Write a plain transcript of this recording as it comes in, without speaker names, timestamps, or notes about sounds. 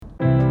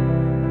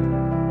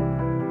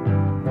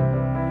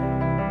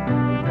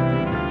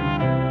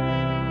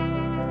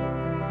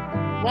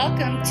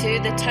Welcome to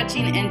the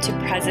Touching into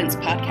Presence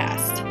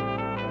podcast.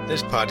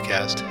 This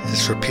podcast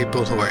is for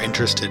people who are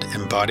interested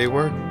in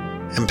bodywork,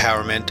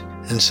 empowerment,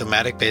 and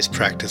somatic-based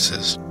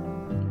practices.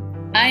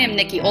 I am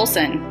Nikki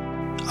Olson.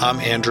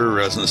 I'm Andrew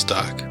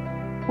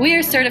Rosenstock. We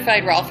are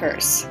certified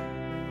Rolfers.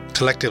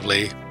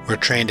 Collectively, we're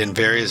trained in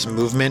various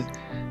movement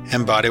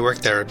and bodywork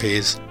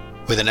therapies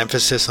with an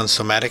emphasis on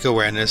somatic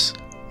awareness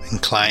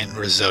and client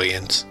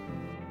resilience.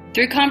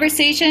 Through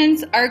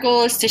conversations, our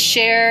goal is to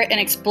share and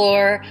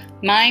explore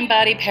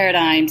mind-body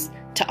paradigms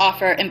to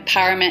offer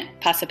empowerment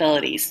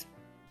possibilities.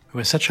 It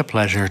was such a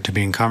pleasure to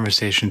be in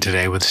conversation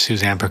today with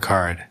Suzanne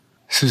Picard.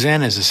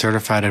 Suzanne is a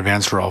certified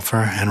advanced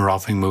Rolfer and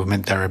Rolfing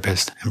movement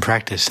therapist and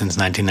practiced since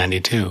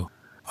 1992.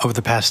 Over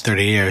the past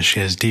 30 years, she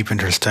has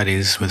deepened her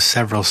studies with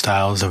several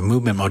styles of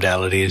movement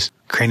modalities,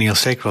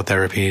 craniosacral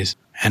therapies,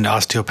 and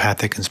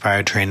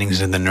osteopathic-inspired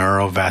trainings in the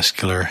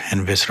neurovascular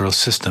and visceral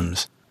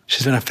systems.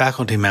 She's been a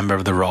faculty member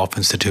of the Rolf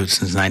Institute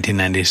since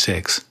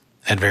 1996,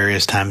 at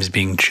various times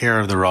being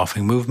chair of the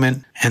Rolfing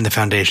movement and the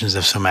Foundations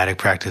of Somatic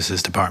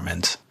Practices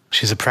departments.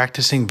 She's a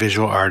practicing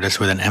visual artist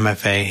with an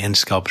MFA in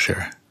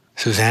sculpture.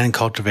 Suzanne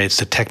cultivates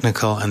the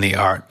technical and the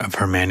art of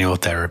her manual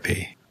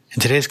therapy. In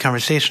today's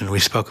conversation, we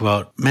spoke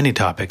about many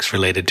topics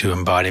related to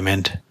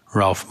embodiment,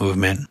 Rolf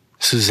movement,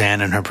 Suzanne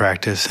and her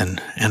practice,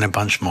 and a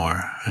bunch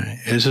more.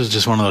 This was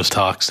just one of those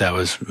talks that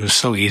was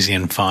so easy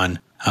and fun,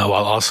 while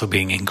also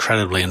being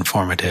incredibly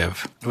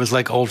informative. It was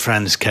like old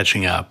friends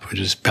catching up. We're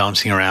just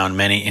bouncing around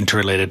many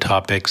interrelated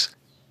topics.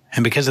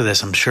 And because of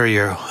this, I'm sure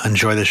you'll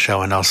enjoy the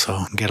show and also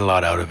get a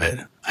lot out of it.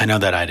 I know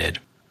that I did.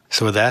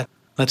 So with that,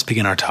 let's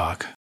begin our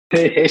talk.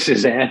 Hey,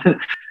 Suzanne.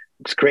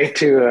 It's great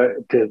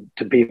to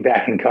be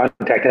back in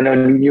contact. I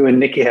know you and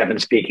Nikki have been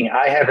speaking.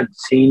 I haven't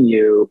seen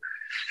you.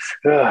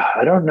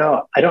 I don't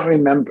know. I don't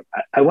remember.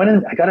 I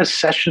got a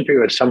session for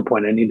you at some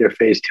point in either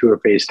phase 2 or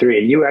phase 3.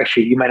 And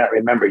you might not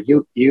remember.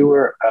 You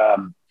were,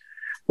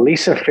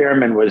 Lisa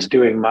Fairman was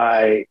doing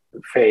my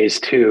phase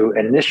 2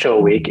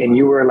 initial week. And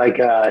you were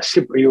like, I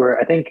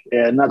think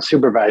not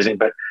supervising,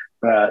 but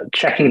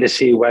checking to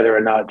see whether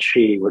or not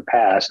she would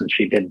pass, and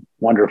she did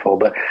wonderful.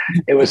 But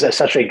it was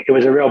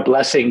a real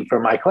blessing for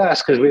my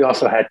class because we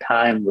also had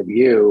time with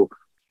you,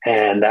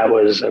 and that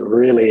was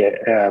really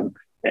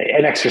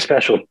an extra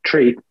special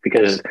treat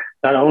because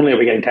not only are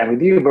we getting time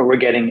with you, but we're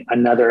getting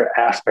another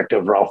aspect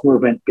of Rolf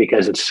movement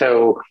because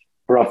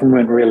Rolf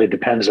movement really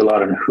depends a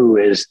lot on who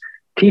is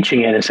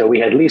teaching it. And so we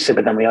had Lisa,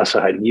 but then we also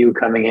had you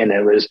coming in.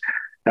 It was,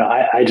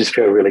 I just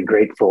feel really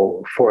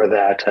grateful for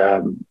that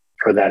time,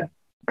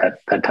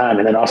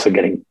 and then also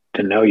getting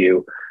to know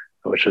you,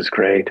 which was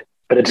great.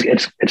 But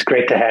it's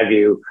great to have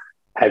you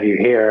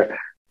here.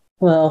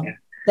 Well,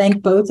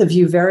 thank both of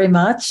you very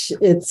much.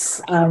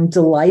 I'm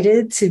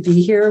delighted to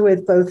be here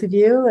with both of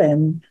you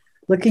and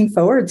looking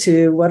forward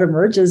to what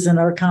emerges in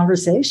our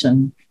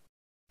conversation.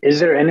 Is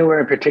there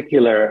anywhere in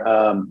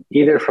particular,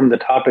 either from the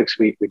topics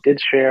we did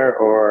share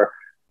or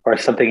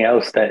something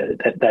else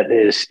that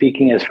is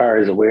speaking as far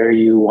as where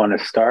you want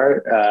to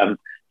start?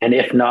 And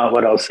if not,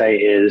 what I'll say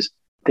is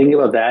think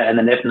about that. And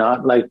then if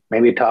not, like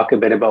maybe talk a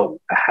bit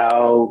about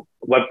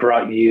what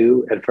brought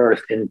you at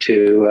first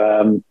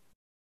into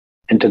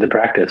the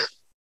practice.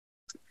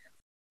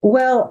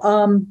 Well,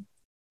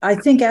 I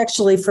think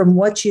actually from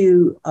what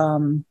you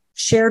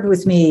shared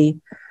with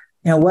me,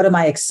 what am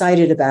I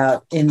excited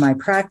about in my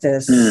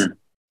practice?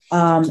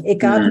 It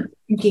got me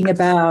thinking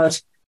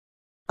about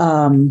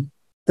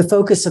the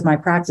focus of my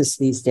practice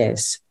these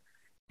days.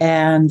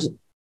 And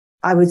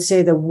I would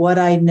say that what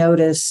I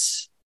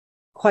notice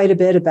quite a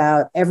bit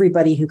about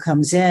everybody who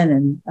comes in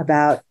and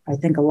about, I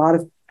think, a lot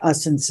of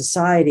us in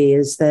society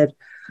is that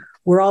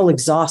we're all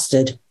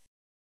exhausted.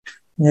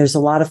 There's a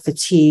lot of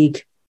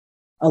fatigue,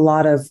 a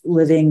lot of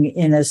living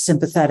in a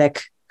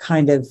sympathetic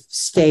kind of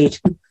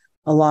state,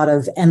 a lot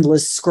of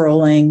endless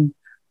scrolling,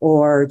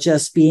 or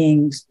just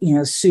being,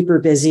 super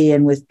busy,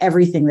 and with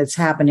everything that's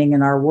happening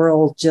in our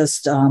world,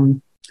 just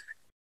a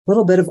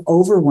little bit of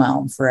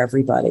overwhelm for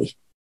everybody.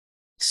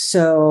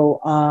 So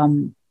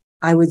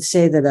I would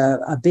say that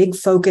a big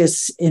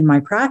focus in my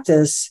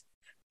practice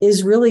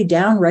is really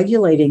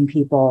down-regulating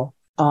people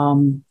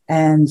and,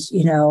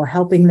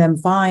 helping them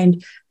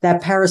find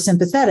that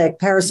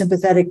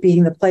parasympathetic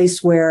being the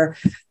place where,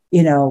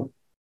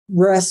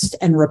 rest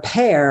and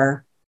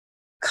repair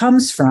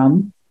comes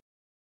from.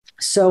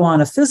 So on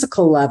a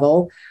physical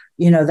level,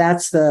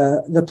 that's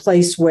the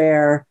place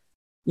where,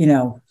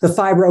 the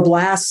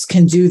fibroblasts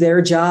can do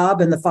their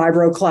job and the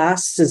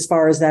fibroclasts as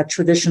far as that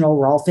traditional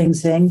Rolfing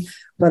thing,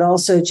 but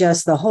also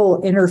just the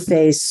whole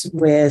interface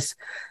with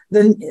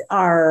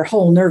our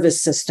whole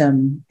nervous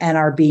system and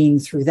our being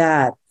through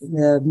that.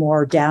 The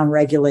more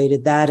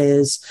down-regulated that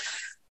is,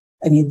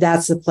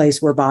 that's the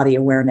place where body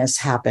awareness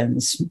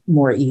happens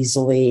more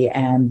easily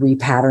and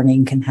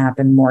repatterning can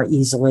happen more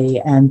easily.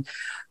 And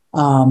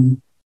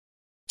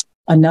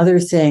another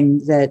thing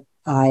that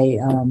I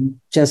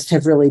just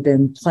have really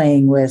been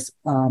playing with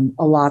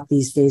a lot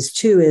these days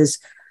too is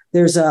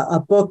there's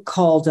a book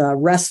called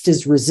Rest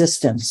is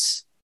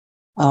Resistance.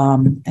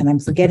 And I'm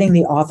forgetting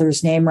the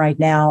author's name right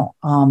now.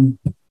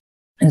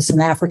 It's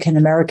an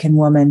African-American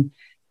woman.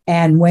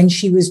 And when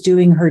she was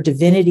doing her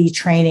divinity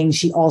training,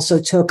 she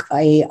also took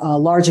a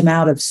large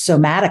amount of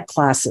somatic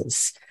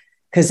classes.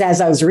 Because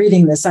as I was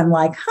reading this, I'm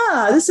like,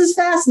 this is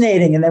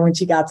fascinating. And then when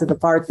she got to the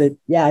part that,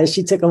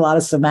 she took a lot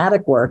of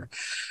somatic work.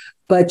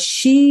 But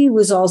she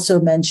was also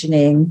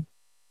mentioning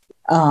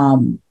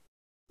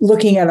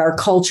looking at our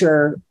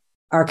culture,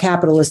 our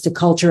capitalistic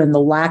culture, and the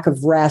lack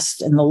of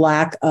rest and the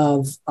lack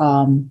of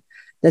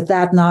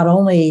that not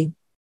only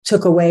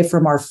took away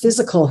from our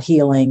physical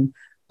healing,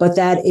 but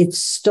that it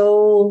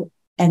stole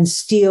and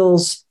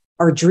steals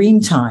our dream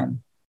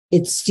time.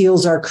 It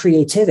steals our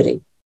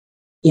creativity.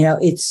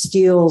 It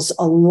steals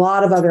a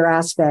lot of other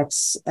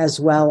aspects as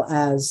well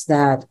as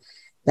that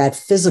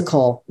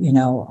physical,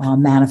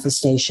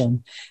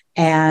 manifestation.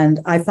 And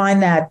I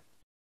find that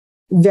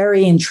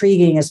very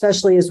intriguing,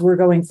 especially as we're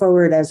going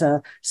forward as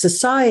a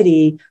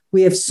society.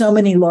 We have so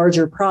many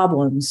larger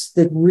problems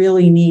that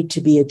really need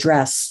to be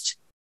addressed.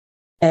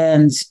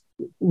 And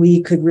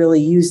we could really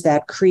use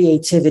that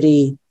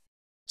creativity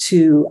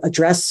to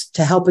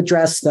help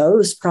address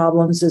those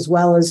problems, as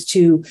well as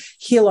to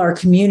heal our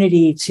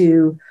community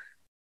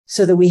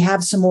so that we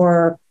have some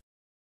more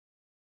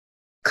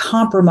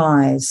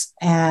compromise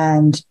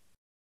and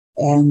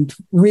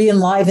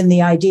re-enliven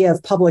the idea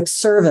of public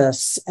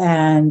service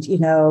and,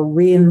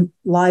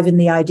 re-enliven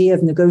the idea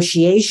of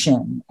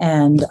negotiation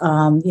and,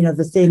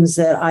 the things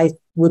that I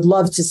would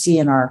love to see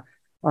in our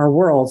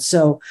world.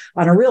 So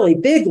on a really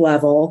big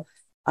level,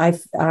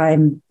 that's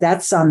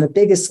on the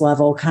biggest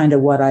level, kind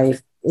of what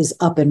is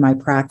up in my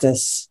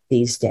practice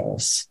these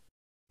days.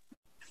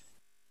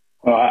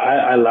 Well,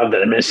 I love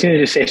that. I mean, as soon as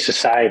you say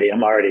society,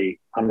 I'm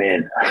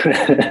in.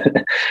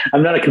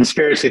 I'm not a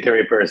conspiracy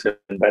theory person,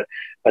 but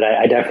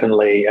I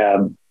definitely,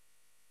 and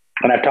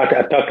I've talked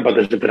about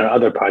this a bit on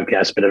other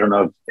podcasts, but I don't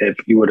know if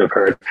you would have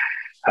heard.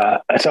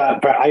 So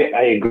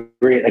I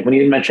agree. Like when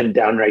you mentioned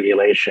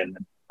downregulation,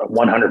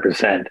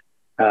 100%.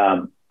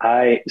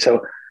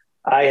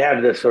 I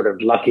have this sort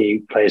of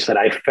lucky place that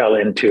I fell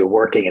into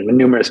working in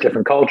numerous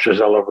different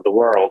cultures all over the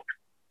world,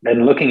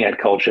 and looking at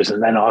cultures,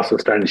 and then also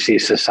starting to see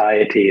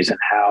societies and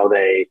how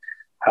they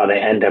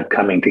end up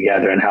coming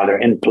together and how they're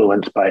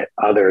influenced by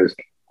others.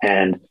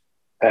 And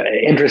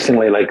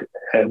interestingly,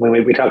 when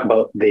we talk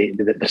about the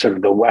sort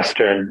of the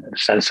Western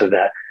sense of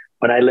that,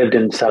 when I lived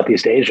in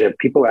Southeast Asia,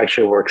 people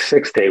actually work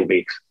 6-day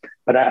weeks.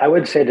 But I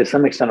would say to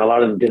some extent, a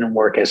lot of them didn't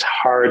work as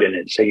hard in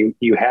it. So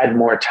you had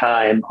more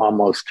time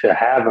almost to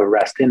have a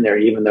rest in there,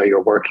 even though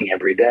you're working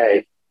every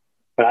day.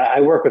 But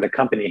I work with a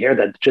company here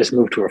that just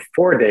moved to a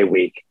 4-day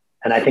week.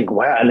 And I think,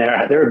 wow, and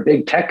they're a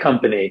big tech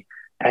company.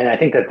 And I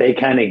think that they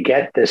kind of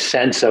get this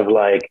sense of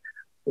like,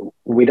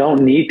 we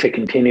don't need to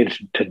continue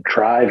to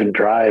drive, and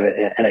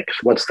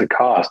what's the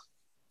cost?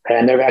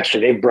 And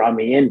they've brought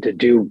me in to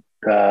do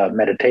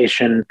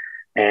meditation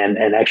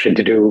and actually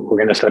we're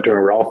going to start doing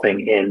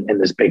rolfing in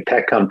this big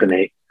tech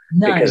company.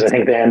 Nice. Because I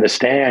think they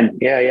understand.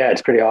 Yeah,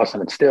 it's pretty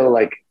awesome. It's still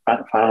like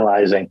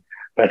finalizing,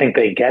 but I think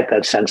they get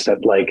that sense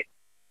that like,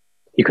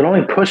 you can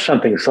only push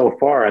something so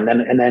far. And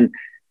then,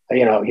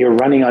 you're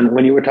running on,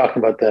 when you were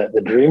talking about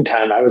the dream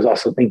time, I was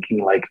also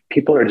thinking like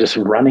people are just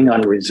running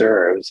on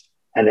reserves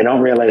and they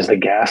don't realize the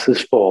gas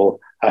is full,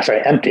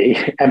 empty.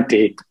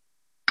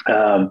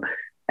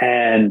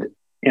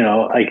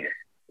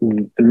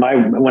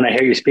 When I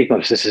hear you speak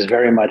of this is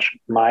very much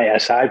my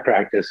SI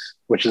practice,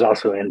 which is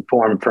also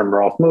informed from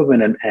Rolf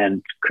movement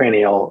and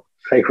cranial,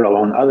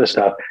 sacral and other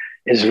stuff,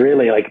 is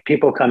really like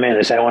people come in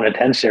and say, I want a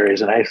 10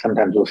 series. And I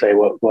sometimes will say,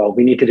 well,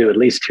 we need to do at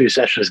least 2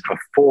 sessions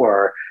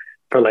before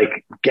for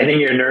like getting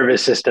your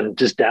nervous system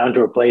just down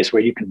to a place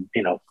where you can,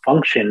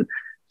 function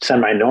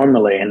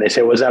semi-normally. And they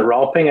say, was that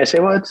rolfing? I say,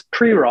 well, it's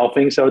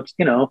pre-rolfing. So it's,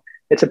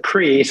 it's a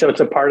pre, so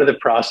it's a part of the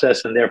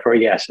process. And therefore,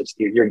 yes,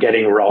 you're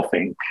getting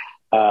rolfing.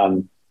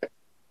 But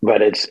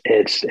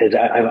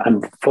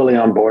I'm fully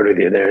on board with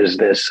you. There's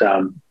this,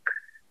 and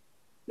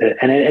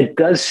it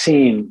does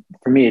seem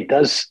for me,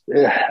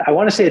 I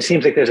want to say it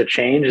seems like there's a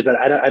change, but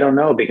I don't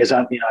know, because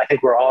I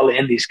think we're all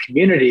in these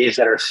communities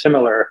that are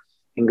similar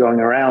and going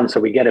around. So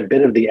we get a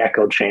bit of the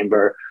echo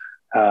chamber.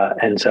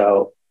 And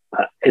so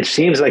it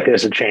seems like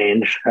there's a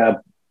change.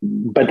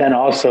 But then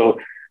also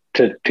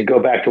to go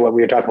back to what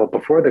we were talking about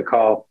before the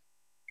call,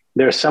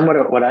 there's somewhat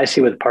of what I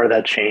see with part of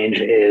that change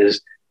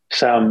is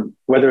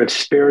whether it's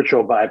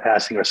spiritual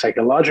bypassing or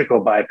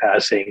psychological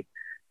bypassing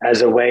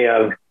as a way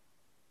of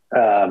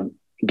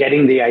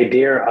getting the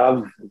idea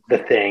of the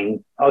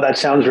thing. Oh, that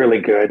sounds really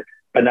good,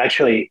 but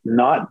actually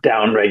not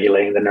down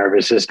regulating the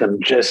nervous system,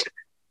 just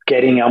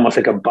getting almost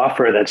like a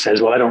buffer that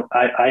says, well,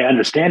 I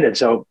understand it,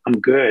 so I'm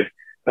good.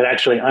 But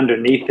actually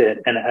underneath it,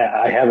 and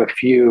I have a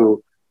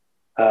few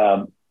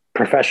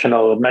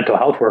professional mental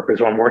health workers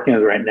who I'm working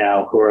with right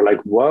now who are like,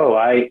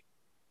 whoa,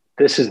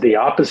 this is the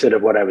opposite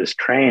of what I was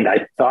trained.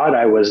 I thought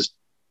I was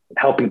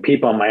helping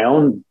people and my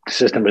own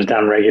system was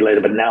down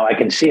regulated, but now I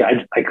can see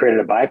I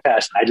created a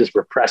bypass and I just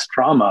repressed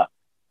trauma,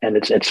 and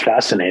it's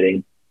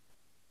fascinating.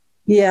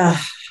 Yeah,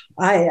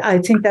 I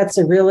think that's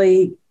a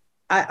really,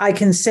 I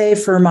can say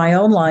for my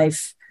own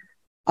life,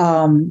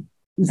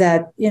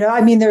 that,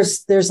 I mean,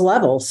 there's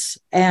levels.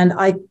 And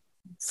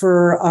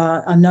for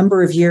a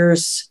number of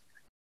years,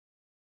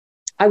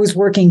 I was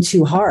working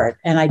too hard,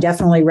 and I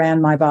definitely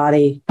ran my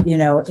body,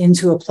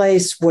 into a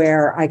place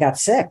where I got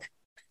sick.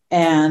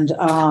 And,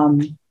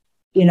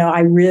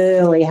 I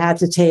really had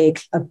to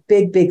take a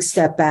big, big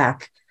step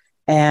back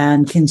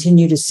and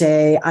continue to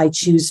say, I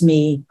choose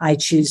me,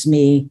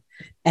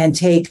 and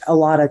take a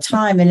lot of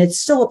time. And it's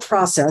still a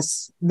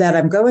process that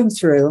I'm going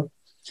through.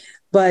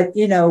 But,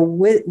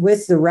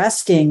 with the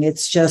resting,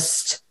 it's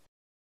just,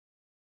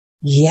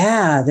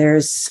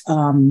 there's,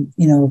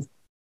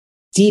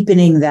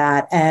 deepening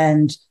that.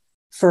 And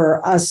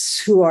for us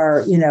who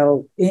are,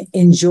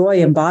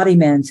 enjoy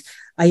embodiment,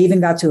 I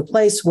even got to a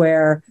place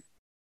where,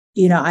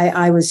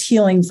 I was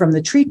healing from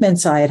the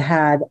treatments I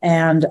had.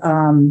 And,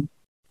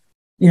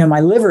 my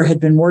liver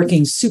had been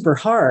working super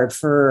hard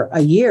for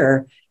a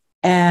year.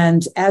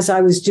 And as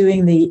I was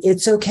doing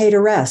it's okay to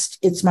rest,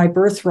 it's my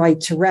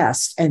birthright to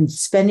rest, and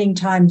spending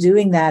time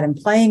doing that and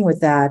playing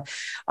with that,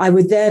 I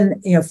would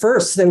then,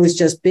 first there was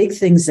just big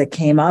things that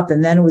came up.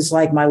 And then it was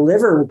like my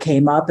liver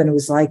came up, and it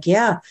was like,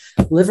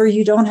 liver,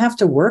 you don't have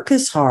to work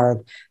as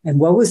hard. And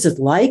what was it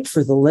like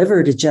for the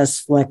liver to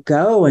just let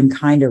go and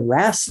kind of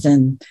rest?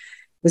 And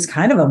was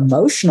kind of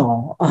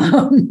emotional.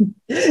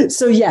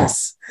 So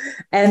yes.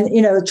 And,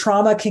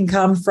 trauma can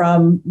come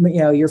from,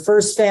 your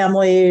first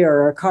family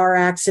or a car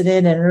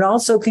accident. And it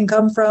also can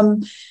come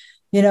from,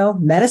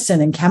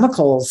 medicine and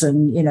chemicals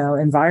and,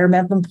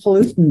 environmental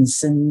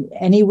pollutants and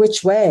any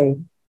which way.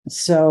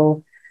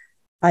 So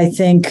I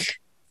think,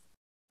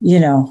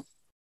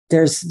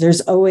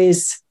 there's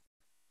always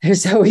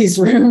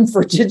room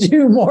to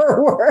do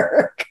more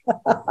work.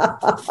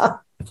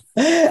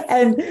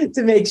 And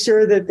to make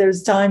sure that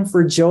there's time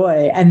for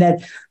joy, and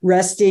that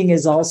resting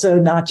is also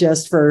not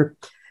just for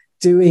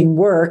doing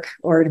work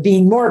or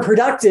being more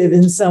productive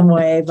in some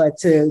way, but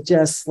to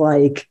just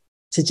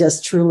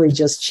truly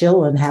just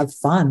chill and have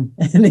fun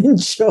and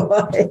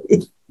enjoy.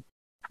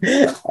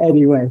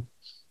 Anyway,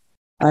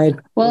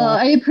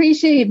 I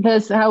appreciate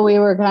this, how we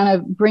were kind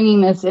of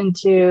bringing this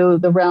into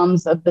the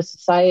realms of the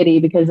society,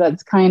 because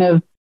that's kind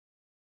of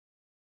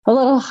a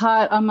little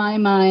hot on my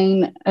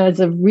mind as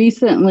of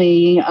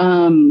recently.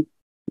 As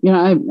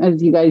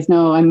you guys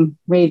know, I'm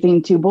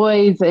raising two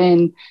boys,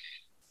 and,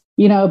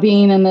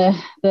 being in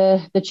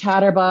the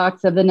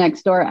chatterbox of the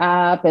Nextdoor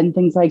app and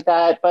things like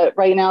that. But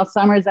right now,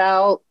 summer's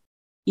out,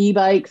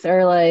 e-bikes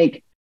are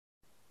like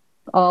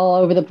all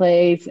over the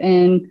place.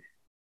 And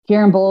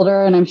here in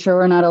Boulder, and I'm sure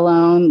we're not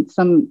alone,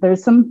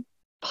 there's some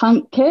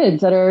punk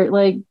kids that are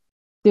like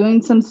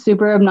doing some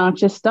super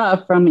obnoxious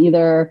stuff, from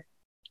either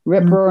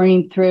rip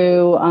roaring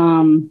through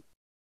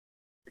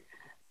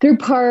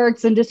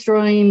parks and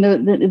destroying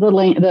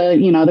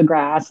the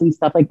grass and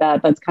stuff like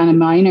that. That's kind of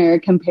minor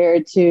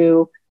compared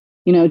to,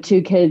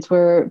 two kids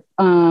were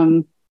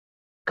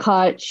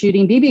caught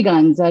shooting BB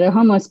guns at a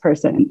homeless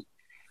person,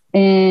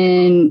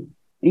 and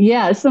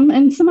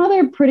some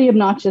other pretty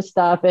obnoxious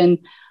stuff. And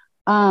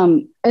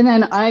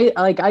then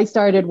I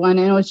started one,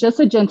 and it was just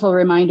a gentle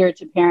reminder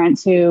to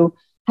parents who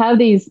have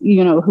these,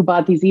 who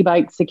bought these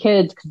e-bikes to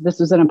kids, because this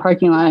was in a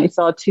parking lot. I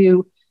saw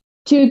two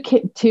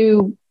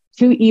e-bikers,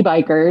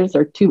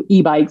 or two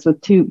e-bikes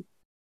with two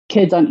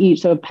kids on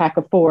each, so a pack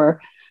of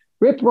four,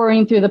 rip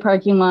roaring through the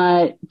parking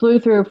lot, flew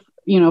through,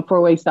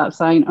 four-way stop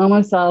sign,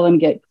 almost saw them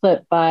get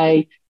clipped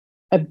by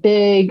a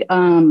big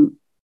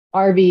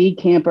RV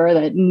camper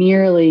that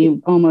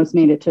nearly almost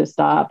made it to a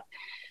stop.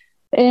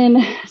 And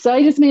so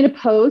I just made a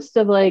post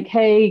of like,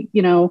 hey,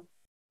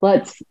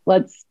 let's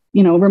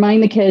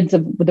remind the kids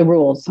of the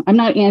rules. I'm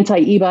not anti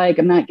e-bike.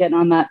 I'm not getting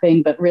on that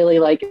thing, but really,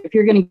 like, if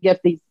you're going to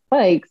gift these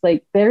bikes,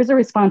 like, there's a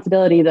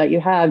responsibility that you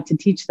have to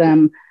teach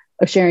them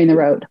of sharing the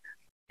road.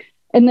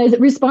 And the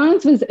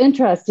response was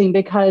interesting,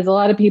 because a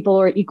lot of people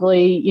were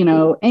equally,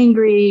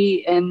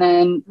 angry. And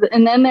then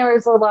there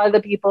was a lot of the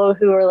people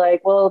who were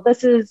like, well,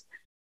 this is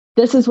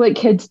what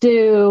kids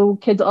do.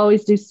 Kids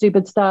always do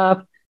stupid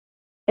stuff.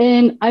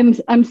 And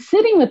I'm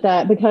sitting with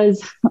that,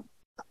 because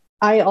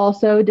I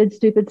also did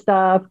stupid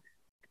stuff.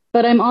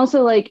 But I'm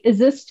also like, is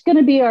this going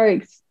to be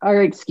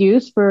our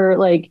excuse for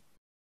like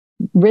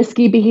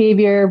risky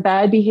behavior,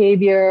 bad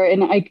behavior?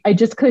 And I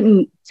just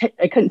couldn't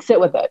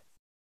sit with it.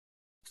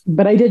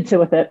 But I did sit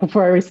with it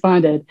before I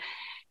responded.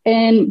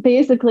 And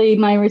basically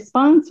my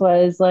response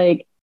was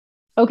like,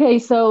 okay,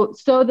 so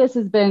this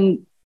has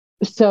been,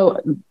 so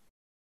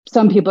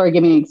some people are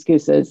giving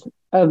excuses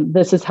of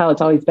this is how it's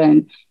always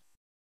been.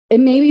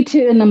 And maybe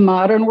too, in the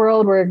modern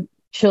world where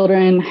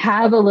children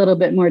have a little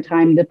bit more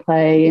time to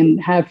play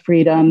and have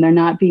freedom, they're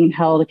not being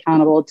held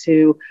accountable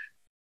to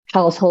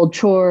household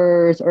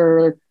chores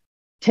or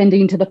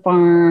tending to the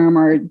farm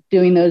or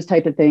doing those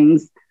type of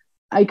things.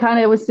 I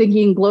kind of was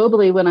thinking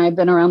globally when I've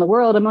been around the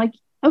world, I'm like,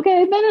 okay,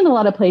 I've been in a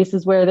lot of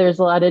places where there's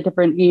a lot of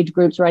different age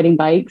groups riding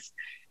bikes.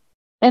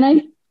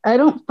 And I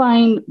don't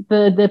find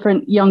the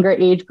different younger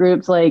age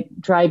groups like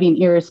driving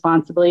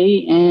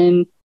irresponsibly.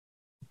 And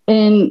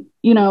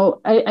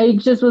I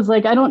just was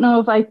like, I don't know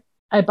if I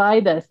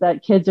buy this,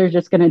 that kids are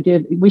just going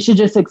to we should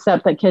just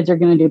accept that kids are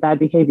going to do bad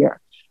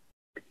behavior.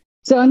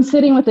 So I'm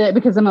sitting with it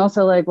because I'm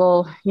also like,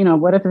 well,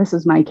 what if this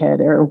is my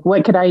kid, or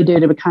what could I do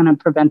to kind of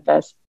prevent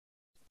this?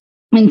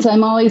 And so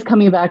I'm always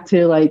coming back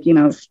to like,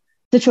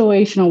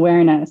 situational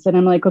awareness. And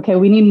I'm like, okay,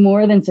 we need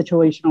more than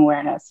situational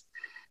awareness.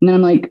 And then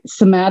I'm like,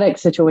 somatic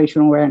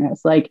situational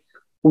awareness. Like,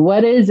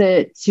 what is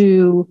it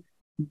to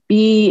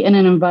be in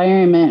an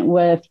environment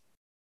with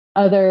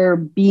other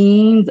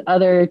beings,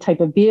 other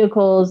type of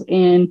vehicles,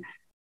 and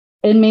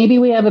maybe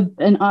we have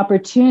an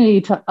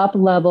opportunity to up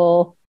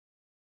level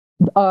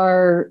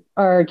our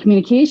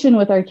communication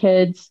with our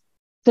kids,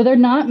 so they're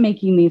not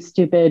making these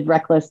stupid,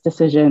 reckless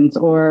decisions,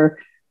 or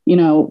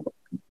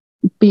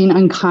being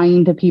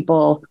unkind to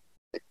people.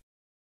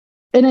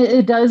 And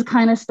it does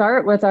kind of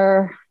start with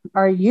our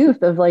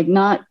youth, of like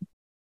not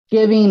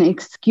giving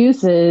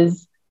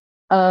excuses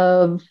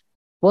of,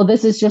 well,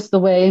 this is just the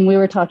way. And we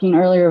were talking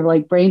earlier of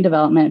like brain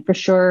development. For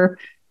sure,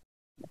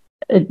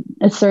 at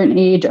a certain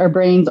age, our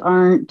brains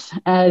aren't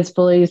as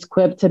fully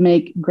equipped to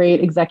make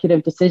great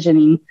executive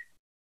decisioning.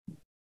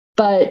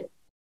 But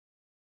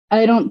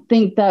I don't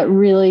think that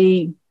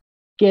really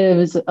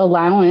gives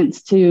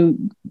allowance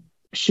to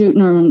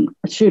shooting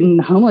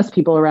homeless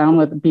people around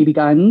with BB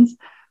guns,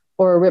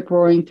 or rip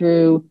roaring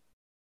through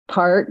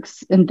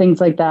parks and things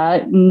like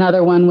that.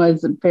 Another one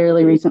was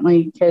fairly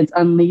recently, kids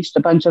unleashed a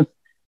bunch of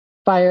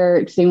fire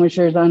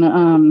extinguishers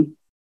on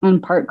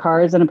parked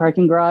cars in a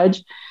parking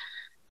garage.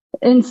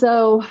 And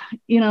so,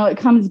 it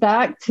comes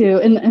back to,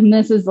 and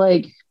this is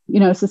like,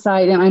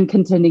 society, and I'm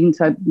contending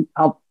to,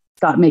 I'll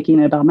stop making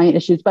it about my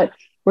issues, but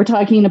we're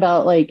talking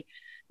about like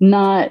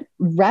not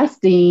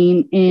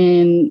resting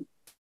in,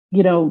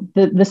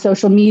 the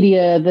social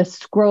media, the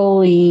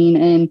scrolling,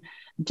 and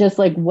just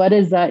like, what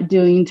is that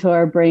doing to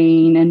our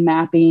brain and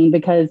mapping?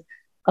 Because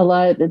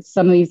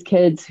some of these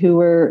kids who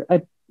were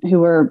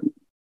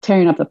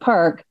tearing up the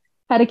park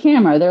had a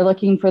camera. They're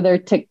looking for their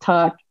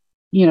TikTok,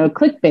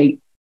 clickbait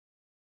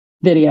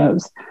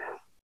videos.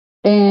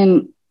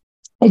 And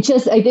I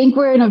think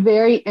we're in a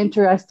very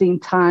interesting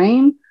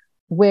time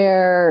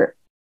where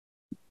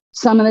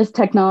some of this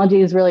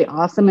technology is really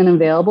awesome and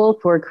available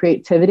for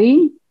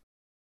creativity,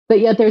 but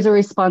yet there's a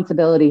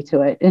responsibility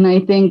to it. And I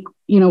think,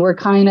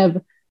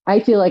 I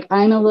feel like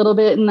I'm a little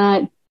bit in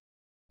that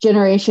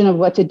generation of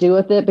what to do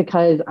with it,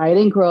 because I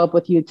didn't grow up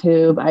with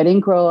YouTube. I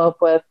didn't grow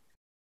up with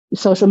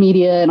social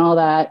media and all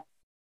that.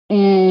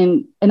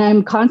 And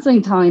I'm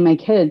constantly telling my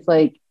kids,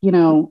 like,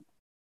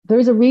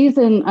 there's a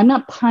reason. I'm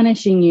not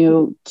punishing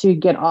you to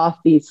get off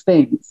these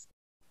things.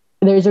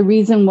 There's a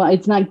reason why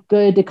it's not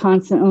good to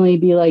constantly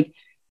be like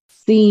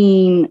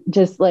seeing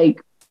just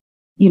like,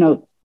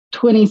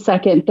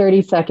 20-second,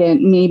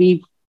 30-second,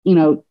 maybe,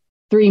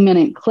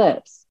 3-minute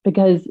clips,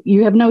 because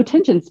you have no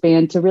attention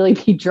span to really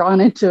be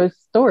drawn into a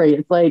story.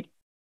 It's like,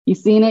 you've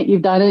seen it,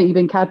 you've done it, you've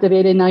been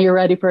captivated. Now you're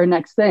ready for a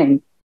next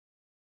thing.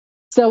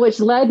 So, which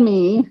led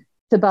me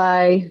to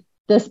buy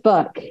this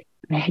book.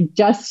 I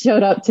just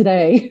showed up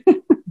today,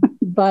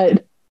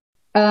 but,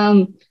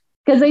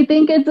 because I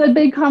think it's a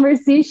big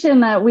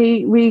conversation that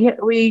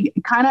we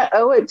kind of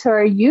owe it to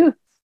our youth,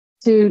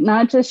 to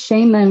not just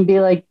shame them and be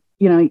like,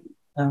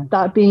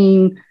 stop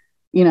being,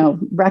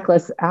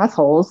 reckless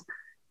assholes.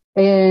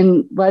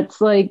 And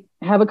let's like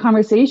have a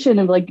conversation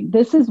of like,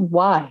 this is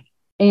why.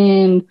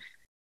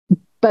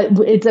 But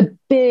it's a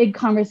big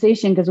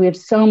conversation because we have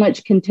so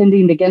much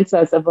contending against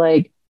us of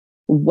like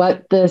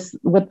what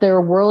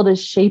their world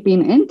is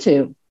shaping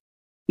into,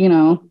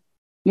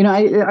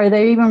 are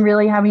they even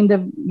really having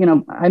to,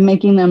 I'm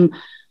making them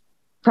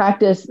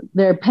practice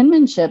their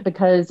penmanship,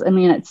 because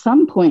at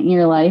some point in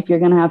your life, you're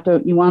going to have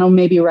to, you want to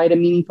maybe write a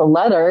meaningful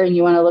letter and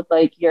you want to look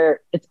like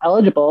it's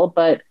eligible.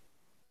 But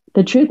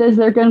the truth is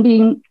they're going to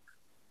be.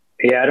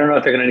 Yeah, I don't know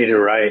if they're going to need to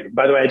write.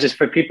 By the way, just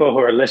for people who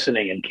are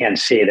listening and can't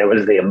see, that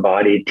was The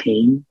Embodied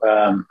Teen. Is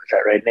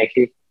that right,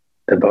 Nikki?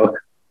 The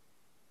book?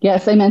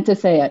 Yes, I meant to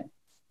say it.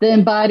 The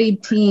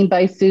Embodied Teen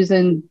by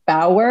Suzanne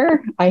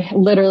Bauer. I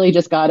literally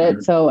just got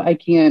it, so I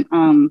can't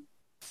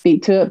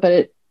speak to it,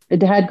 but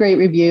it had great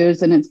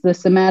reviews, and it's the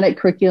somatic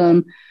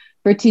curriculum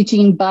for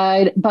teaching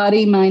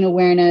body-mind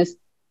awareness,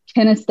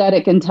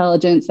 kinesthetic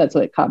intelligence, that's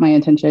what caught my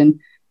attention,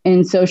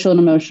 and social and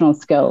emotional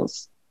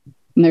skills.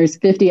 And there's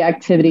 50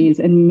 activities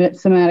in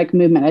somatic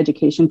movement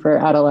education for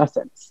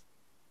adolescents.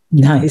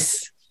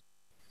 Nice.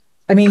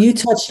 You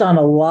touched on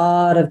a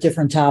lot of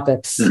different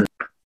topics.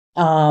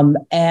 I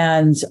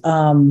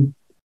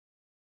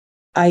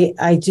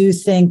do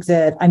think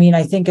that,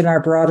 I think in our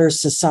broader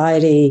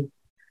society,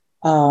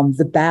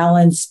 the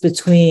balance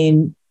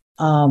between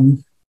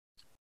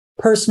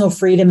personal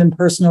freedom and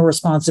personal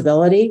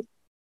responsibility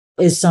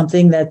is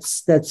something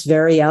that's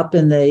very up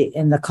in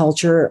the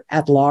culture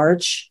at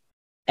large.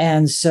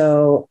 And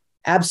so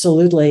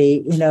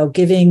absolutely,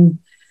 giving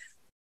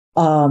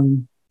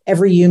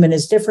every human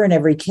is different,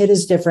 every kid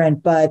is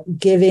different, but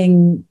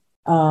giving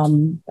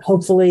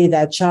hopefully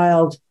that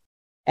child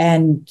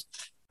and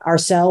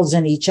ourselves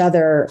and each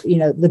other,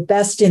 the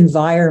best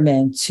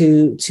environment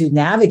to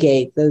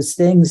navigate those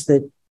things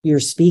that you're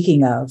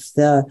speaking of.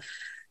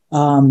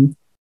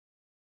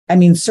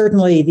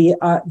 Certainly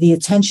the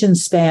attention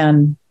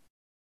span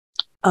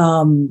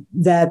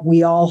that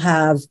we all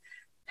have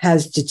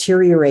has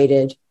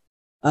deteriorated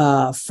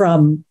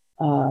from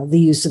the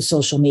use of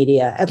social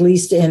media, at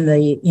least in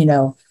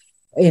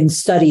in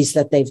studies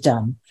that they've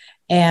done.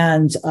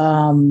 And,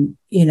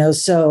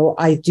 so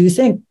I do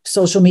think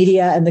social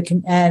media and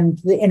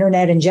the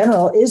internet in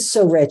general is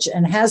so rich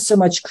and has so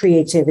much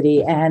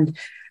creativity. And,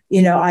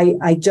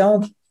 I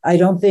don't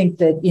think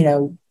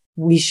that,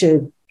 we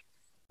should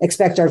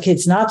expect our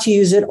kids not to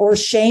use it or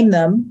shame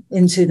them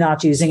into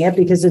not using it,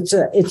 because it's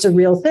a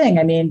real thing.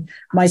 I mean,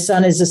 my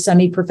son is a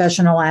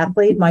semi-professional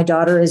athlete. My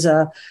daughter is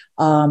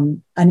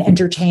an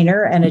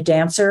entertainer and a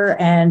dancer,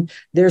 and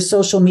their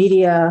social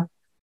media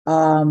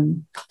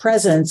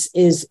presence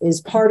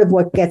is part of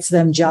what gets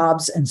them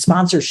jobs and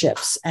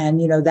sponsorships. And,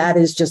 that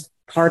is just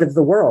part of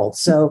the world.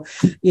 So,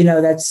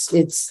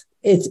 it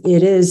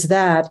is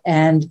that.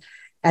 And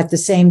at the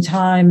same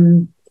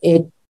time,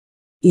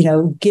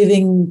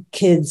 giving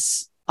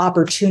kids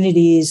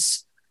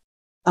opportunities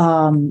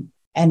and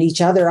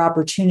each other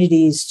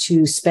opportunities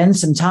to spend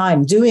some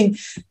time doing,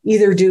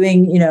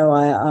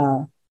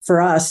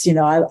 for us,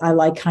 I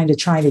like kind of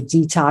trying to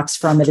detox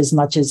from it as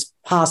much as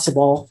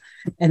possible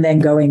and then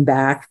going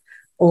back,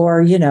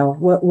 or,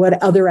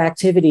 what other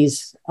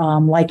activities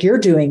like you're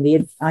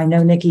doing. I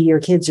know, Nikki, your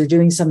kids are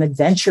doing some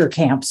adventure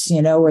camps,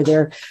 where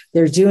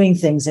they're doing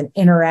things and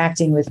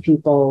interacting with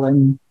people.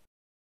 And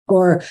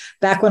or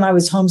back when I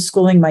was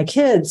homeschooling my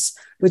kids,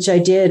 which I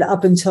did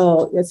up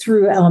until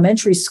through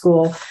elementary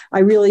school, I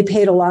really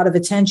paid a lot of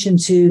attention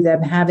to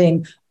them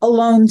having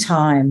alone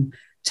time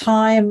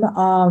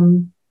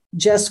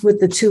just with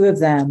the two of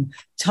them,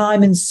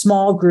 time in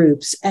small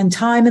groups and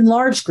time in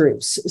large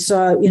groups.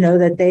 So,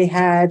 that they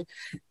had,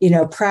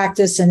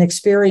 practice and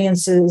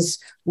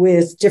experiences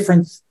with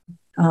different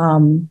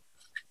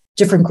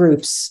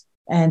groups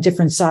and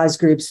different size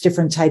groups,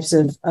 different types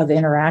of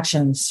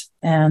interactions.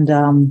 And,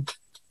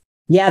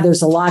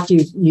 there's a lot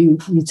you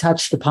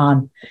touched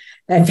upon,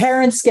 and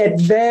parents get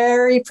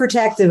very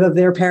protective of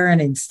their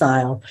parenting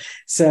style.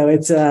 So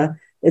it's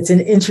an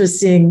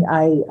interesting,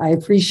 I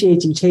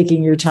appreciate you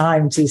taking your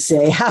time to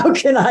say, how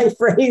can I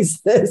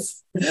phrase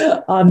this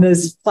on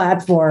this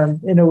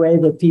platform in a way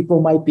that people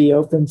might be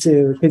open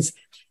to? Because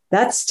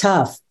that's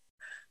tough.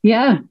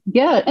 Yeah.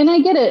 And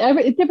I get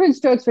it. Different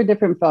strokes for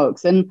different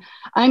folks. And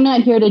I'm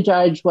not here to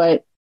judge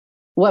what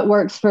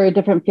works for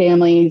different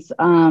families.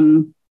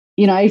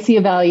 I see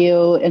a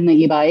value in the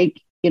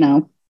e-bike.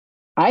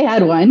 I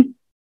had one.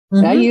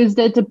 Mm-hmm. I used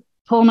it to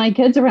pull my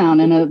kids around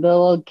in the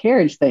little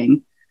carriage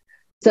thing.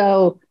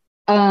 So,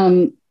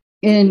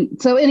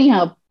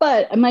 anyhow,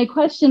 but my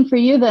question for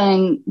you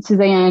then,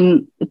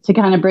 Suzanne, to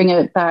kind of bring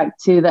it back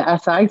to the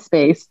SI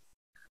space,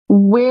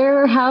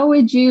 how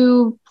would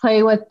you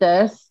play with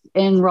this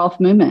in Rolf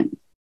movement?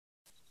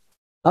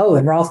 Oh,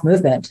 in Rolf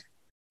movement.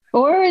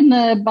 Or in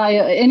the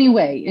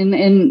anyway,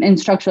 in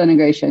structural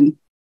integration.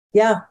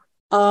 Yeah.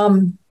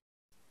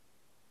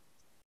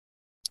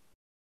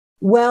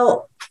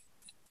 Well,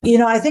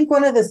 I think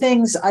one of the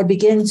things I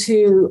begin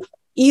to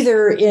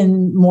either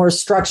in more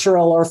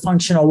structural or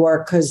functional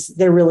work, because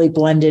they're really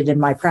blended in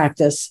my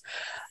practice.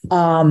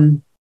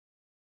 And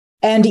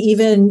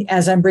even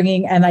as I'm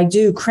bringing, and I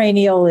do,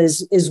 cranial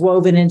is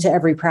woven into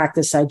every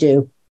practice I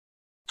do.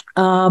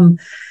 One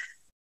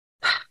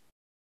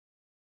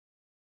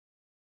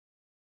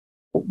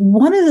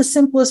of the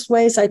simplest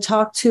ways I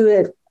talk to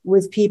it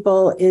with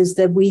people is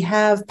that we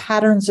have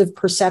patterns of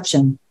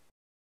perception,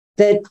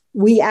 that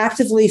we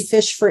actively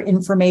fish for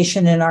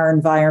information in our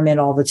environment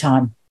all the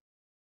time.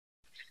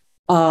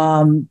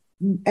 And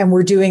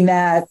we're doing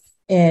that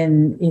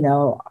in,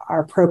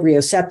 our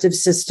proprioceptive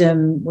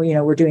system.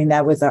 We're doing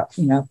that with,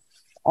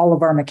 all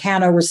of our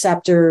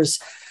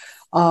mechanoreceptors.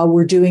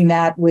 We're doing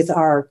that with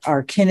our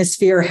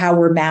kinesphere, how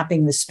we're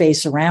mapping the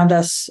space around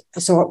us.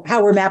 So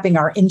how we're mapping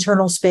our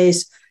internal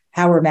space,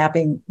 how we're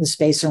mapping the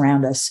space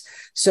around us.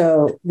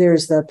 So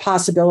there's the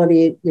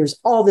possibility, there's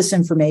all this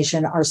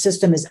information. Our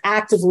system is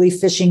actively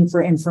fishing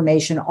for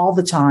information all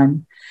the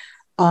time.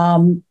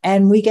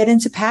 And we get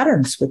into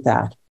patterns with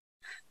that.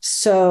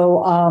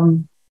 So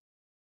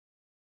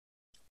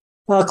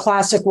a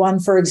classic one,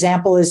 for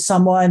example, is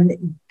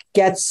someone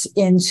has,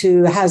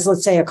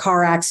 let's say, a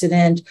car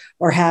accident,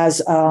 or has,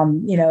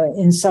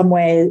 in some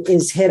way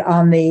is hit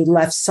on the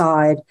left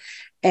side,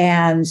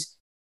 and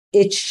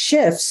it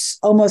shifts,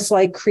 almost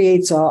like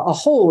creates a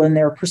hole in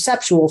their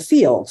perceptual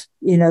field.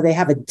 They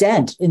have a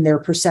dent in their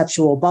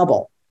perceptual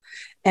bubble.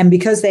 And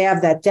because they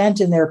have that dent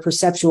in their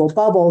perceptual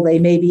bubble, they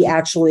may be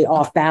actually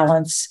off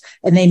balance,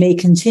 and they may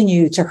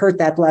continue to hurt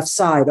that left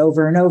side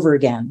over and over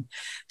again.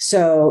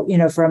 So,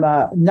 from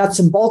a nuts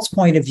and bolts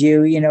point of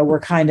view, we're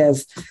kind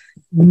of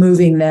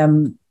moving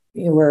them.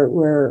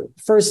 We're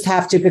first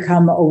have to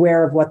become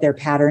aware of what their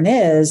pattern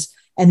is,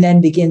 and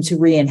then begin to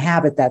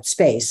re-inhabit that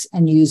space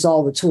and use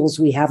all the tools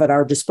we have at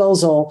our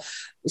disposal,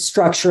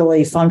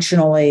 structurally,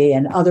 functionally,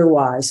 and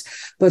otherwise.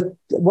 But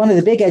one of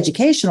the big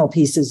educational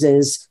pieces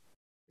is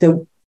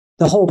the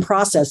whole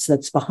process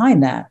that's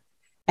behind that.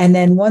 And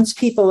then once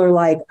people are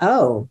like,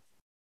 oh,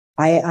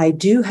 I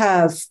do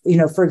have,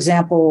 for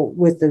example,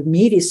 with the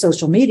media,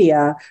 social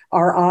media,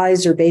 our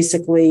eyes are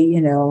basically,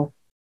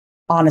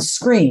 on a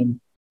screen.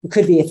 It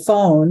could be a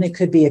phone, it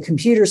could be a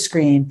computer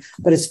screen,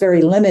 but it's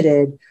very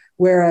limited.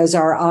 Whereas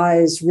our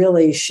eyes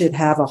really should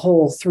have a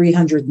whole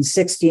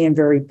 360 and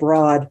very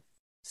broad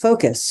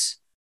focus.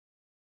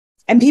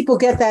 And people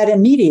get that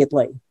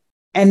immediately.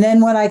 And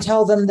then when I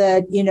tell them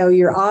that,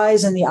 your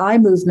eyes and the eye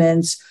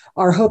movements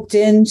are hooked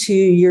into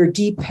your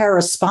deep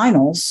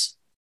paraspinals,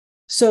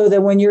 so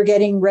that when you're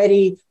getting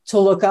ready to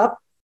look up,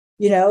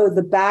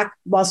 the back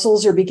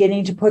muscles are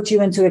beginning to put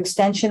you into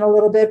extension a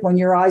little bit. When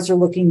your eyes are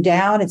looking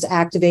down, it's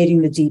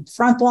activating the deep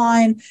front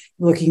line,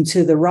 looking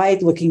to the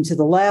right, looking to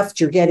the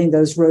left. You're getting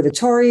those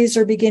rotatories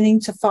are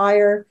beginning to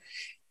fire.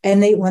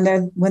 And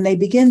when they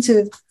begin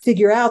to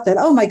figure out that,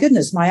 oh my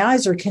goodness, my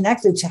eyes are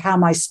connected to how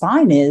my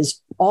spine is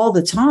all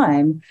the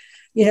time,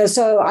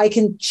 so I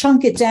can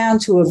chunk it down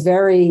to a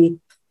very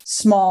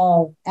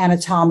small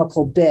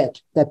anatomical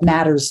bit that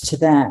matters to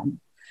them.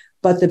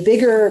 But the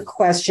bigger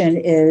question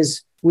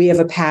is, we have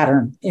a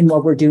pattern in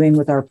what we're doing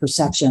with our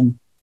perception.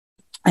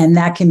 And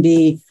that can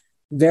be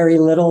very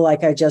little,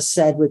 like I just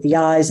said, with the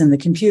eyes and the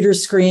computer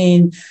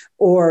screen,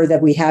 or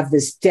that we have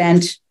this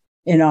dent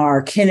in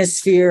our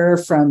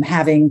kinesphere from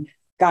having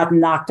gotten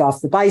knocked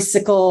off the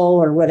bicycle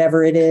or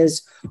whatever it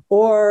is.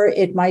 Or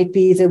it might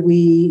be that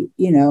we,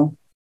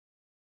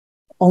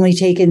 only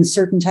take in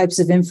certain types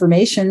of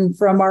information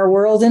from our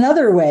world in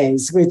other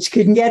ways, which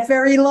can get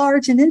very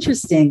large and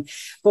interesting.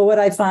 But what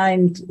I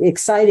find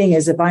exciting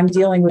is if I'm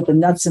dealing with the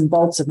nuts and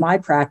bolts of my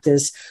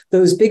practice,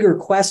 those bigger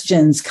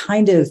questions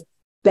kind of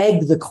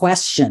beg the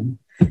question.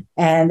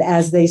 And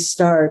as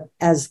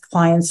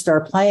clients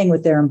start playing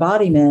with their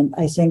embodiment,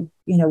 I think,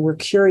 we're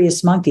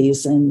curious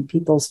monkeys and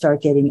people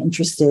start getting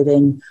interested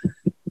in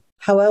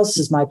how else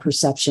is my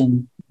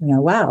perception?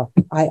 Wow,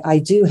 I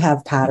do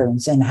have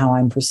patterns in how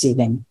I'm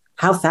perceiving.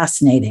 How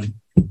fascinating.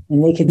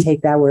 And they can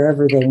take that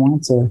wherever they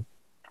want to.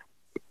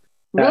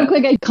 Real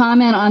quick, I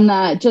comment on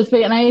that.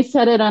 And I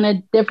said it on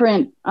a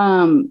different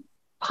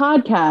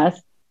podcast,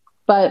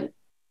 but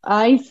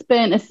I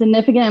spent a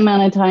significant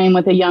amount of time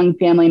with a young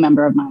family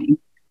member of mine,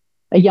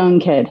 a young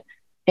kid,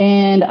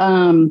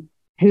 and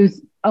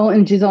she's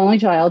the only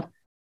child.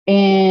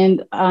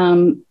 And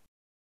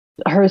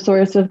her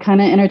source of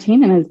kind of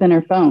entertainment has been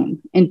her phone.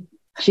 And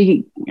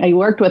I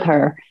worked with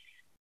her.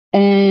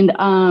 And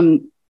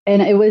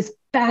it was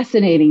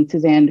fascinating,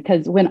 Suzanne,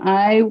 because when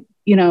I,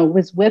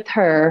 was with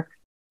her,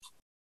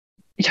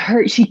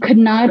 she could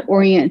not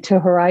orient to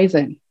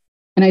horizon.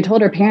 And I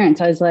told her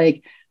parents, I was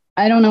like,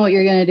 I don't know what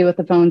you're going to do with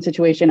the phone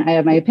situation. I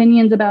have my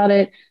opinions about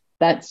it.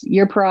 That's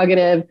your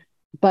prerogative,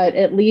 but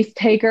at least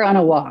take her on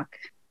a walk.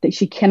 That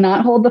she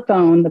cannot hold the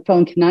phone. The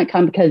phone cannot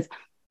come because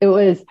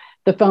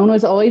the phone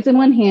was always in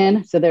one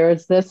hand. So there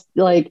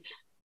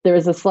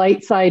was a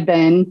slight side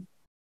bend.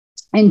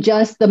 And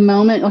just the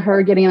moment of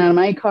her getting out of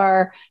my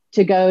car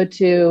to go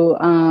to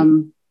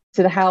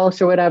the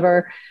house or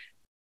whatever,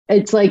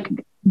 it's like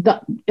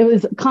it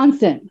was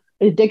constant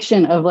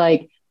addiction of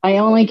like, I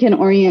only can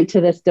orient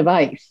to this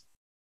device.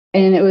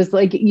 And it was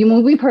like,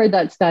 we've heard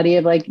that study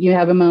of like, you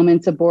have a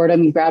moment of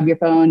boredom, you grab your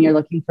phone, you're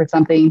looking for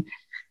something.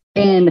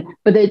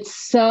 But it's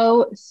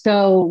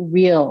so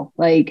real.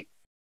 Like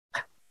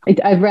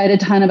I've read a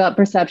ton about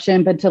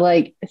perception, but to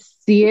like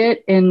see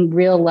it in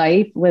real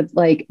life with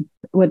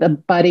a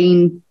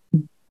budding,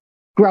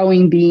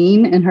 growing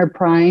being in her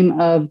prime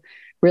of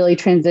really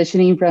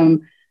transitioning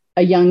from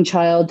a young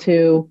child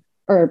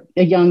or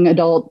a young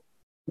adult,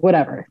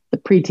 whatever, the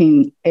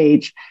preteen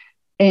age.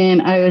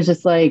 And I was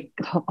just like,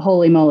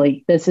 holy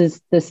moly, this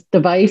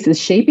device is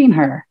shaping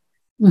her.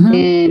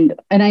 Mm-hmm.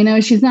 And I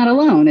know she's not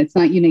alone. It's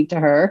not unique to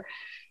her.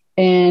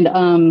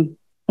 And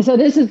so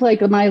this is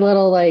like my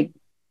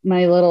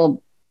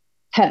little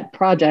pet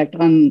project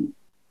on,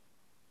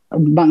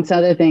 amongst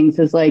other things,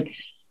 is like,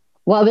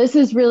 while this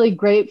is really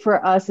great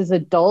for us as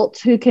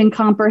adults who can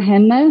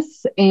comprehend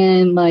this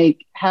and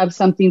like have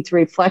something to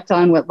reflect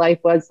on what life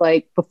was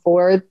like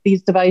before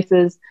these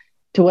devices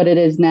to what it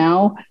is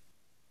now,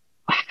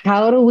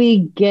 how do we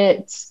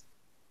get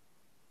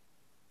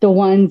the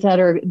ones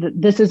that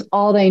this is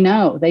all they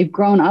know? They've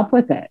grown up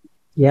with it.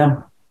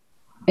 Yeah.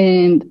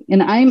 And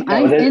I'm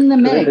in the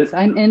mix.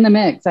 I'm in the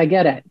mix. I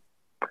get it.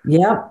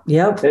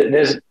 Yep.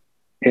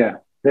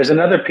 There's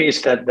another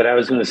piece that I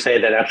was going to say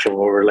that actually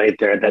will relate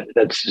there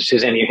that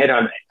Suzanne, you hit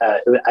on.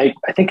 I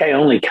think I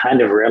only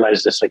kind of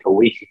realized this like a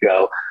week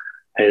ago,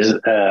 is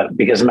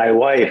because my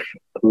wife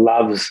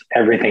loves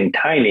everything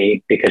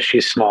tiny because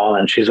she's small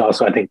and she's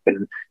also, I think,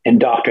 been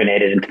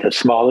indoctrinated into the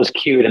small is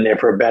cute and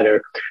therefore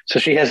better. So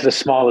she has the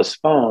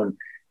smallest phone.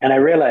 And I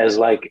realized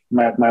like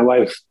my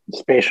wife's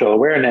spatial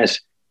awareness,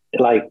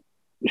 like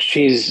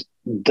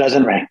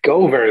doesn't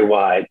go very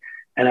wide.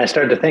 And I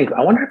started to think,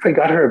 I wonder if I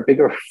got her a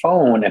bigger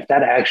phone, if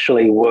that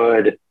actually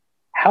would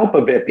help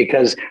a bit,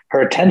 because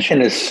her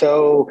attention is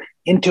so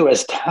into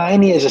as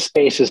tiny as a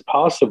space as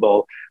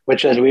possible,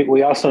 which as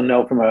we also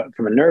know from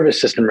a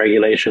nervous system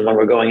regulation, when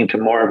we're going into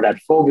more of that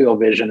foveal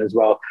vision as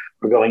well,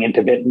 we're going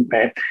into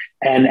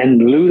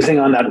and losing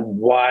on that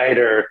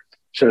wider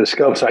sort of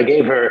scope. So I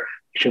gave her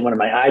actually one of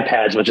my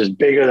iPads, which is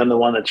bigger than the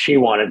one that she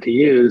wanted to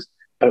use,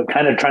 but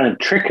kind of trying to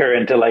trick her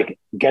into like,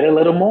 get a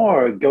little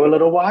more, go a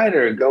little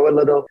wider, go a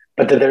little.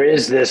 But that there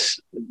is this,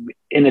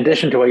 in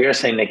addition to what you're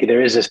saying, Nikki,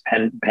 there is this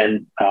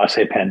I'll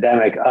say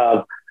pandemic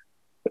of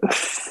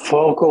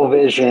focal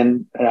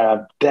vision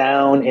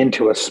down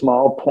into a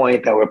small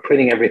point that we're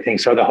putting everything.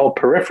 So the whole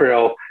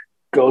peripheral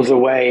goes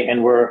away,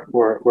 and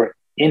we're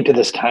into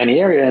this tiny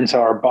area, and so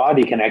our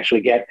body can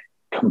actually get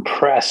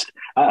compressed.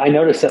 I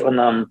notice that when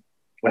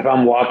if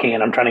I'm walking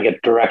and I'm trying to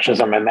get directions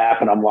on my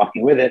map and I'm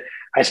walking with it,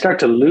 I start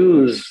to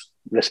lose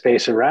the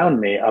space around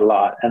me a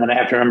lot, and then I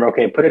have to remember,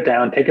 okay, put it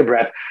down, take a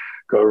breath,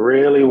 go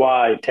really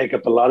wide, take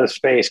up a lot of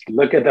space,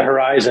 look at the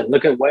horizon,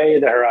 look at way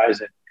the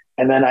horizon.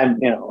 And then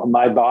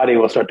my body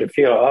will start to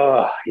feel,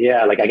 oh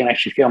yeah, like I can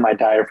actually feel my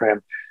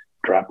diaphragm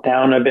drop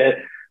down a bit.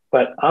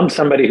 But I'm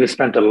somebody who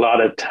spent a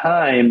lot of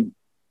time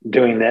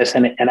doing this,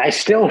 and I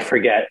still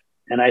forget,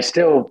 and I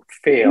still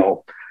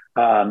fail.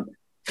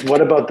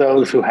 What about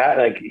those who have,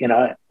 like,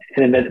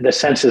 and the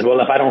sense is,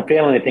 well, if I don't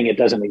feel anything, it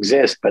doesn't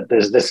exist. But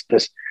there's this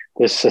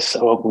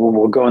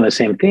we'll go on the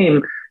same theme.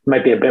 It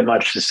might be a bit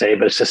much to say,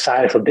 but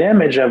societal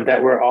damage of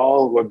that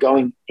we're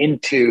going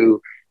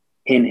into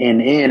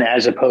in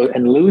as opposed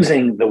and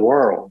losing the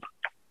world.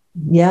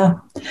 Yeah.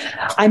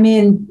 I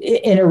mean,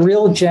 in a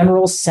real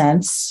general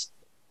sense,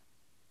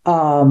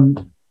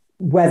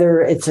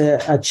 whether it's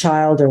a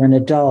child or an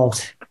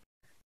adult,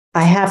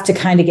 I have to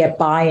kind of get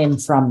buy-in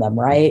from them,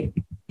 right?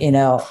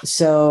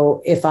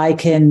 So if I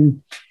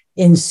can,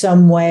 in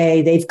some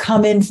way, they've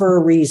come in for a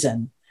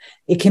reason.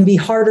 It can be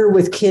harder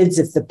with kids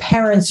if the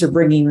parents are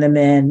bringing them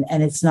in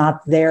and it's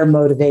not they're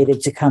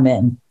motivated to come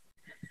in.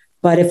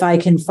 But if I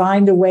can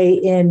find a way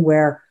in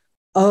where,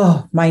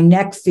 oh, my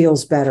neck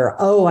feels better.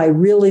 Oh, I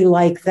really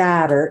like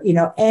that. Or,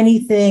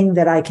 anything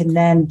that I can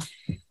then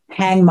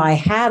hang my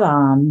hat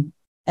on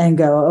and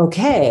go,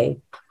 okay,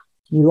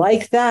 you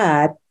like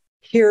that.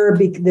 Here are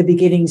the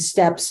beginning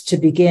steps to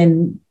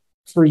begin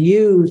for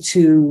you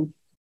to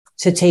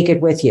take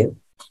it with you.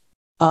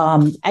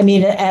 I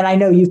mean, and I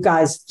know you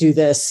guys do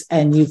this,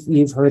 and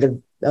you've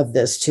heard of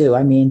this too.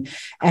 I mean,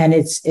 and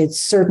it's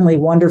certainly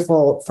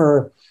wonderful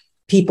for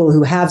people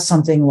who have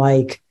something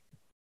like,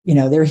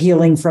 they're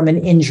healing from an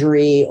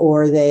injury,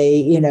 or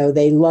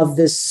they love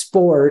this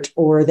sport,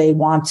 or they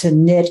want to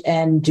knit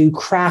and do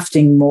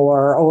crafting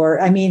more,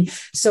 or, I mean,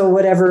 so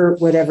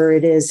whatever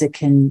it is, it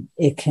can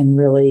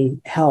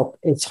really help.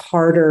 It's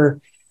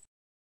harder.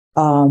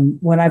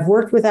 When I've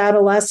worked with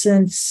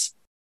adolescents,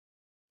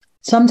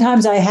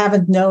 sometimes I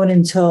haven't known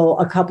until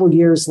a couple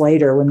years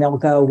later when they'll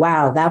go,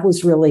 wow, that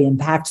was really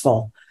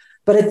impactful.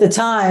 But at the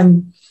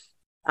time,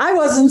 I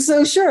wasn't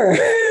so sure.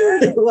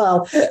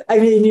 Well, I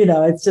mean,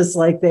 it's just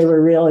like they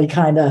were really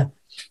kind of,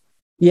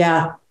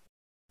 yeah,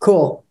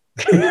 cool,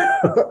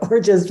 or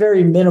just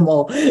very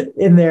minimal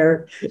in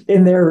their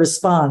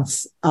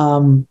response.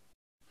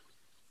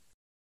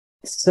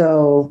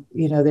 So,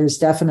 there's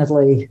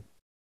definitely,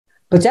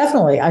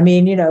 I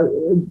mean,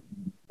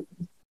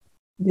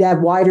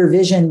 that wider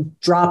vision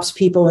drops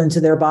people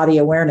into their body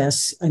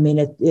awareness. I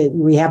mean,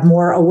 we have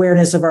more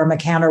awareness of our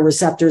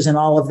mechanoreceptors and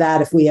all of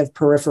that if we have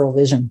peripheral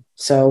vision.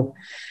 So,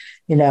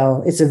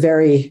 it's a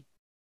very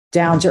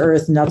down to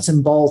earth, nuts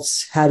and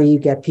bolts. How do you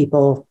get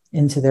people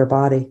into their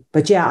body?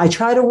 But yeah, I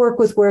try to work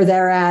with where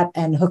they're at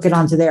and hook it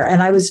onto there.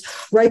 And I was,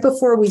 right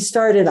before we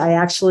started, I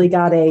actually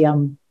got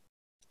a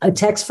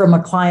text from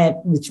a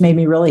client, which made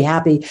me really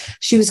happy.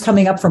 She was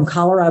coming up from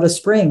Colorado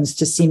Springs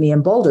to see me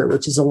in Boulder,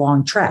 which is a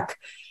long trek.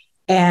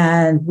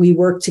 And we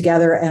worked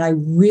together,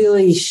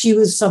 and she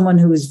was someone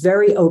who was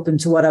very open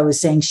to what I was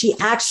saying. She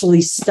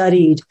actually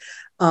studied,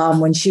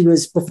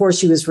 before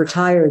she was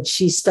retired,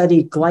 she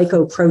studied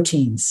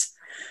glycoproteins.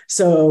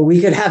 So we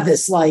could have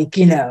this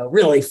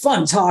really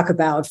fun talk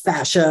about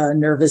fascia,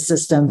 nervous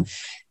system.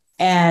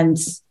 And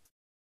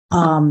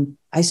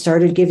I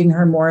started giving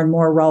her more and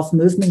more Rolf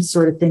movement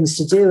sort of things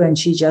to do. And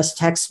she just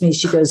texts me,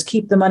 she goes,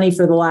 keep the money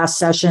for the last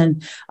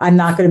session. I'm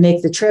not going to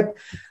make the trip.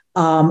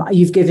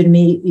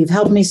 You've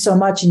helped me so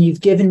much, and you've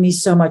given me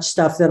so much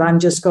stuff that I'm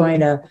just going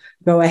to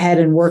go ahead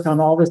and work on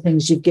all the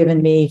things you've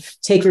given me.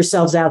 Take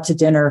yourselves out to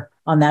dinner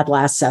on that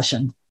last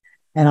session.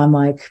 And I'm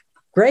like,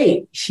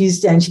 great.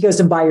 And she goes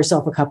and buy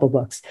yourself a couple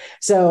books.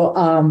 So,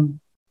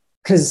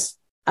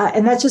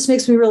 and that just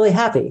makes me really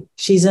happy.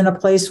 She's in a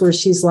place where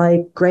she's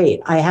like,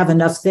 great, I have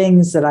enough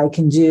things that I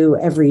can do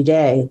every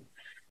day,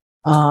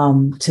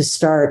 to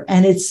start.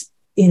 And it's,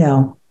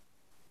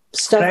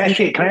 stuff. Can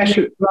I ask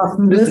you?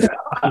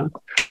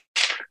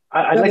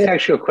 I'd like to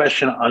ask you a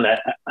question on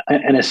that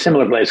in a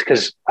similar place,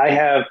 because I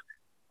hear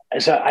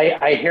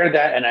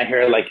that and I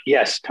hear like,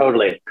 yes,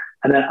 totally.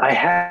 And then I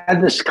had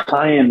this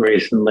client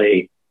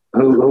recently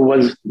who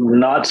was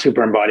not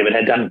super embodied, but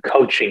had done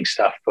coaching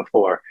stuff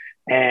before.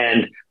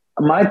 And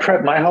my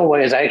whole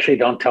way is I actually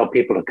don't tell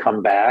people to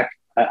come back.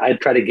 I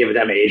try to give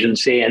them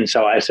agency. And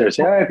so I sort of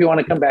say, if you want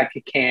to come back,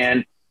 you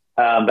can.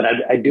 But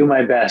I do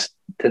my best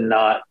to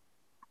not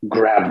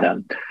grab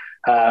them.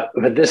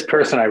 But this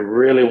person, I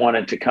really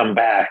wanted to come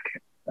back.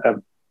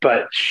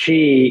 But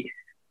she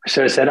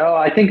sort of said, oh,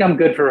 I think I'm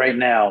good for right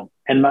now.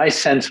 And my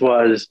sense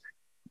was,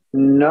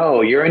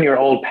 no, you're in your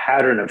old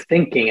pattern of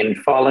thinking and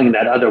following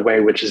that other way,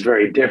 which is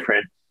very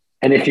different.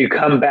 And if you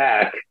come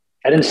back,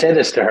 I didn't say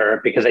this to her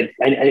because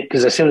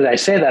because as soon as I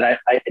say that,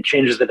 it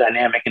changes the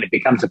dynamic and it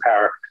becomes a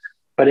power.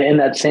 But in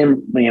that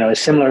same, a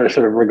similar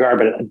sort of regard,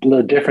 but a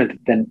little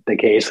different than the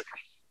case.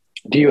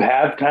 Do you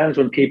have times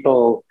when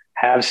people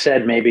have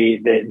said maybe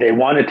they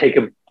want to take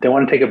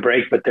a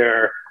break, but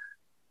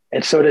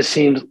it sort of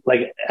seems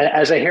like,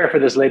 as I hear for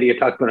this lady you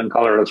talked about in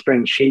Colorado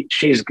Springs,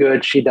 she's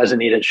good. She doesn't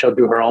need it. She'll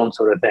do her own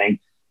sort of thing.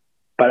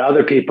 But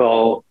other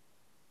people,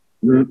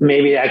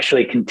 maybe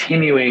actually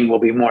continuing will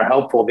be more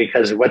helpful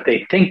because what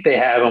they think they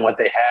have and what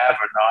they have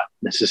are not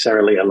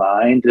necessarily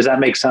aligned. Does that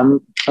make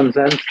some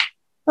sense?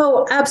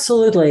 Oh,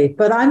 absolutely.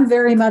 But I'm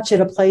very much at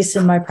a place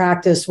in my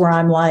practice where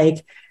I'm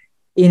like,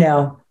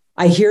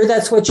 I hear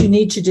that's what you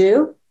need to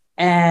do.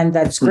 And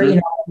that's great.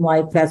 Mm-hmm. I'm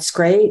like, that's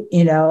great.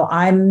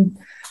 I'm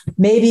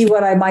maybe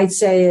what I might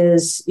say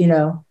is,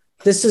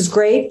 this is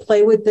great.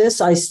 Play with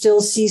this. I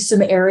still see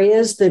some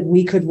areas that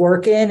we could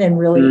work in and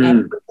really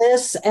anchor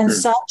this and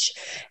such.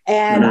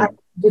 And I leave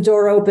the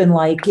door open,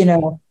 like,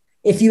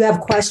 if you have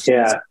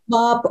questions come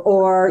up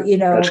or,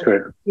 that's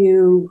great.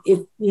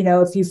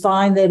 if you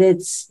find that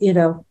it's,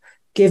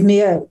 give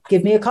me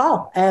a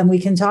call and we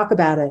can talk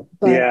about it.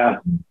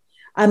 But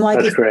I'm like,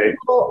 if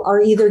people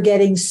are either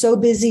getting so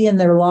busy in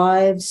their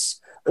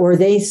lives or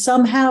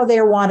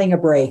they're wanting a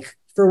break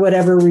for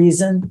whatever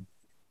reason,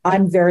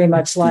 I'm very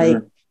much like,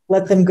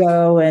 let them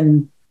go.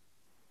 And,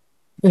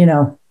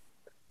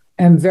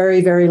 I'm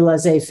very, very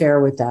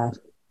laissez-faire with that.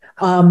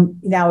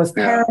 Now, if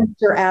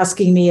parents are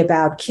asking me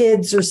about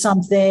kids or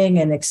something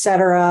and et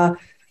cetera,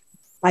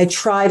 I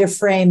try to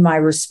frame my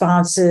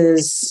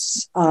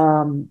responses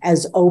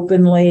as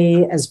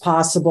openly as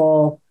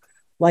possible.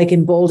 Like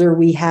in Boulder,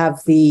 we have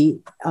the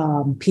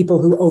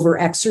people who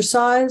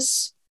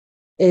overexercise.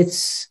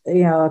 It's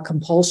a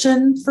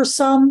compulsion for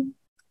some,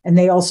 and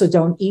they also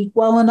don't eat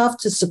well enough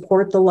to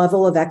support the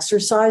level of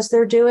exercise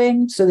they're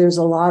doing. So there's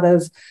a lot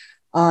of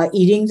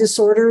eating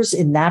disorders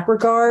in that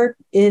regard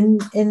in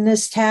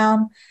this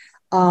town.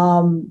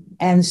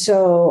 And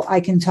so I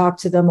can talk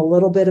to them a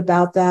little bit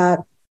about that.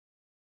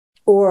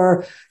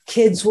 Or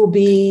kids will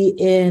be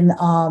in,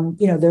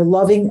 they're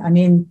loving. I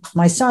mean,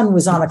 my son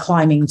was on a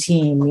climbing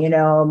team,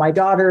 my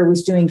daughter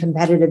was doing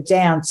competitive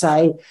dance.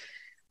 I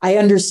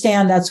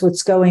understand that's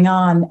what's going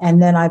on.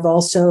 And then I've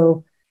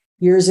also,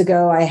 years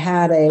ago, I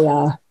had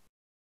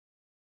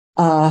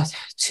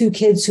two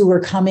kids who were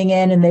coming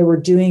in and they were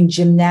doing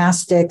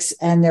gymnastics,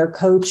 and their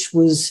coach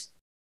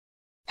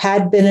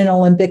had been an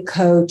Olympic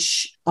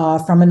coach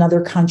from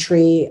another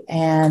country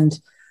and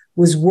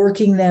was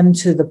working them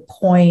to the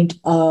point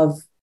of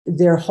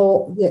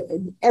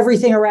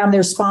everything around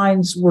their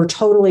spines were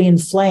totally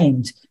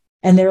inflamed.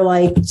 And they're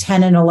like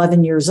 10 and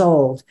 11 years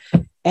old.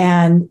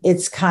 And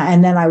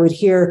and then I would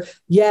hear,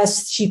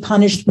 yes, she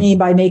punished me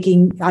by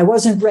I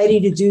wasn't ready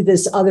to do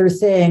this other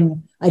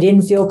thing. I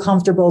didn't feel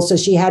comfortable. So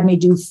she had me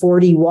do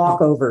 40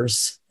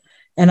 walkovers.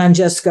 And I'm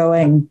just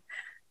going,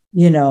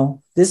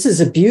 this is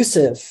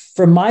abusive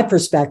from my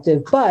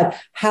perspective. But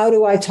how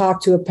do I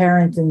talk to a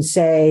parent and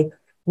say,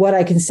 what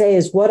I can say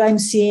is what I'm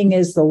seeing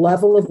is the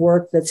level of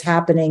work that's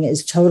happening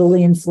is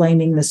totally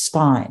inflaming the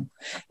spine.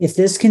 If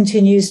this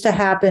continues to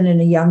happen in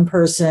a young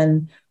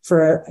person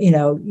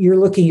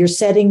you're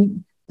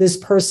setting this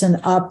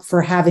person up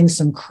for having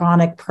some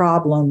chronic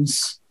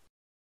problems,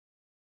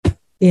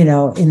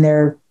 in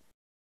their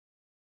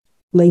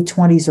late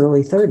 20s,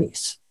 early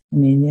 30s. I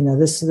mean,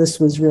 this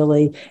was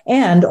really,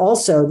 and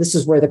also this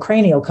is where the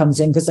cranial comes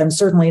in, because I'm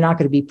certainly not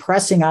going to be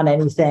pressing on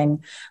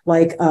anything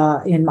like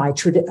in my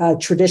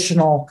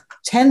traditional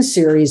 10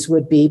 series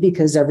would be,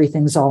 because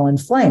everything's all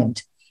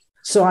inflamed.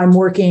 So I'm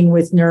working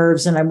with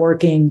nerves and I'm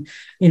working,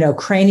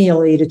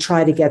 cranially to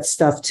try to get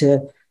stuff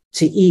to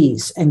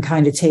ease and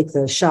kind of take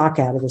the shock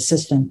out of the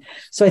system.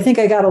 So I think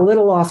I got a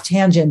little off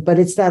tangent, but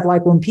it's that,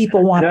 like, when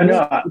people want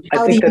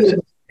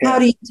how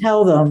do you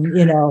tell them,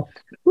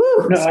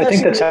 woo, no, I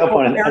think that's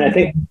helpful. And I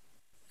think,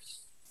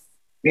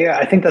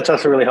 I think that's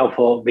also really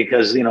helpful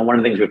because, one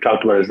of the things we've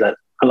talked about is that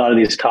a lot of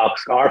these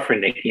talks are for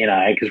Nikki and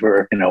I, because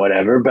we're,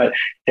 whatever, but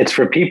it's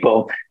for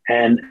people.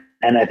 And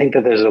I think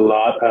that there's a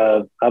lot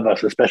of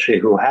us, especially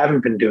who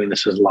haven't been doing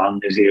this as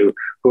long as you,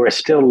 who are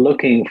still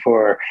looking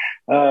for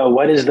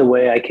what is the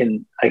way I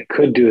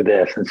could do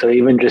this. And so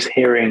even just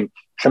hearing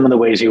some of the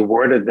ways you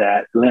worded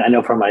that, I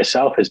know for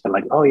myself, has been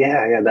like, oh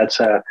yeah,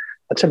 that's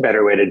a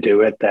better way to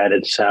do it. That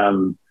it's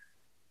and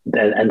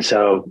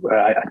so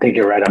I think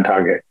you're right on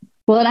target.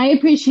 Well, and I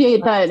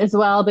appreciate that as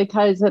well,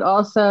 because it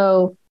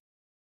also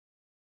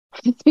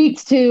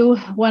speaks to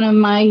one of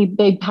my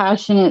big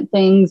passionate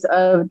things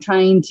of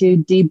trying to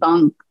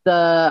debunk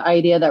the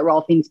idea that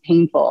rolfing's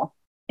painful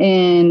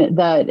and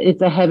that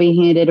it's a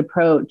heavy-handed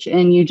approach.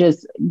 And you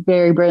just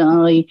very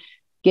brilliantly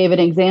gave an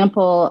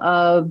example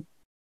of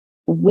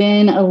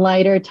when a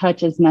lighter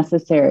touch is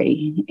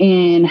necessary,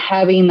 and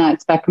having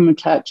that spectrum of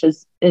touch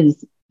is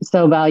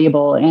so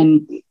valuable.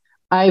 And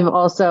I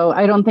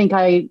don't think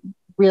I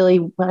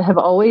really have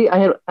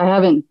I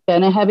haven't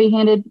been a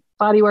heavy-handed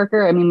body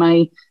worker. I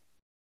mean,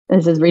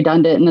 this is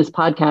redundant in this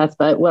podcast,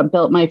 but what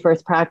built my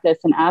first practice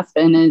in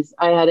Aspen is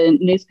I had a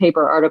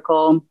newspaper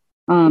article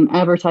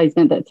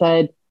advertisement that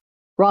said,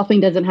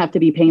 Rolfing doesn't have to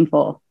be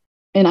painful.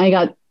 And I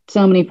got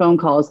so many phone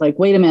calls like,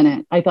 wait a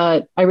minute, I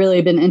thought I really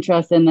have been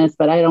interested in this,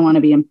 but I don't want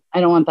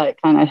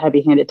that kind of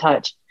heavy-handed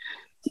touch.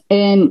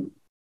 And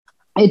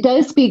it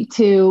does speak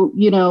to,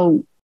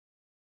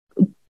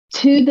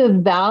 to the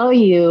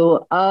value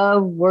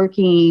of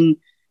working,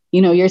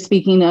 you're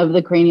speaking of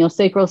the cranial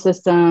sacral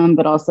system,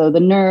 but also the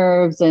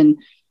nerves. And,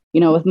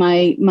 with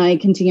my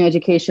continuing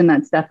education,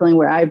 that's definitely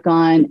where I've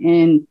gone.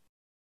 And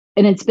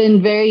it's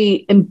been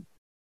very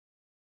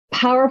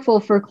powerful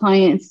for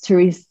clients to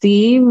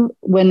receive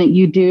when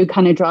you do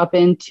kind of drop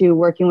into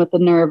working with the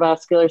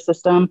neurovascular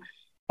system,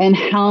 and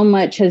how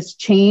much has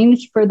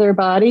changed for their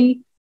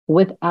body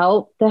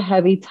without the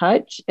heavy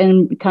touch,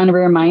 and kind of a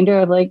reminder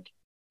of like,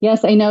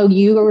 yes, I know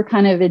you were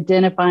kind of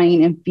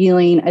identifying and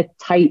feeling a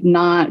tight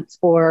knot,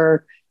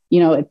 or,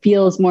 it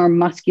feels more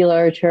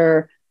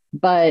musculature,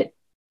 but,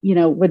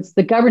 what's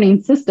the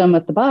governing system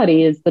of the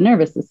body is the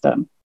nervous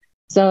system.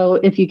 So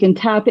if you can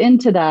tap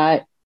into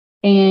that,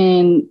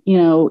 and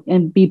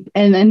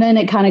then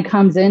it kind of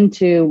comes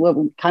into what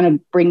kind of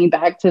bringing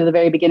back to the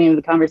very beginning of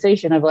the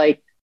conversation of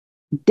like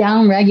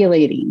down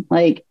regulating,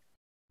 like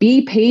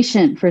be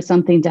patient for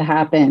something to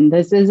happen.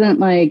 This isn't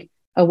like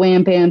a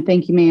wham bam,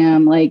 thank you,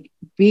 ma'am. Like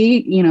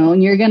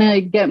and you're going to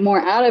get more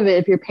out of it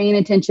if you're paying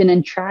attention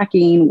and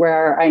tracking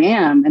where I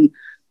am. And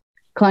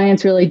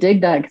clients really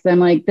dig that, because I'm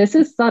like, this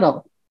is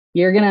subtle.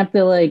 You're going to have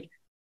to like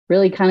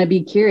really kind of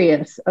be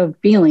curious of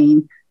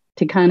feeling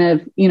to kind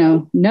of,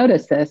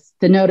 notice it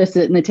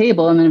in the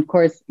table. And then of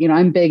course,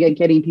 I'm big at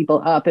getting people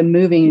up and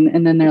moving.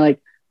 And then they're like,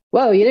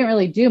 whoa, you didn't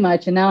really do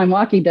much. And now I'm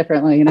walking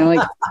differently. And I'm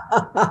like,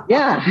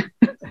 yeah.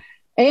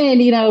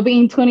 And,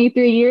 being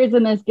 23 years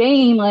in this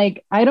game,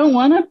 like, I don't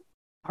want to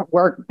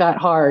work that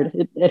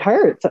hard. It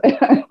hurts.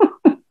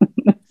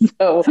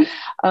 So,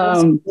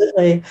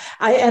 absolutely.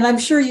 And I'm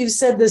sure you've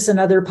said this in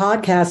other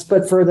podcasts,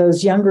 but for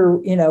those younger,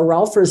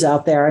 Rolfers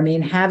out there, I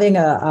mean, having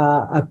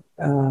a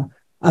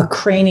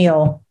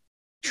cranial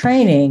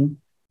training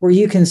where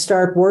you can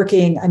start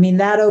working, I mean,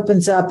 that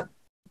opens up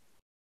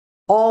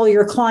all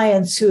your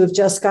clients who have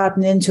just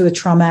gotten into a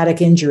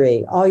traumatic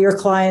injury, all your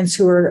clients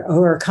who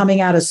are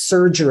coming out of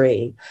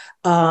surgery.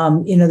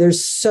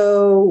 There's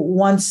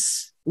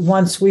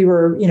once we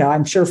were,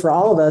 I'm sure for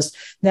all of us,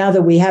 now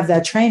that we have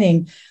that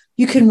training,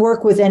 you can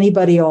work with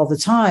anybody all the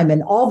time,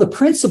 and all the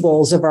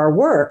principles of our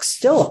work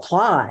still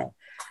apply,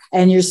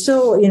 and you're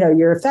still,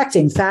 you're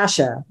affecting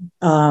fascia.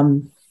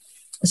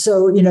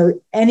 So,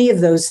 any of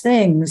those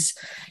things,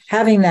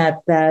 having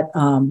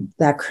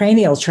that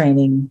cranial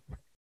training,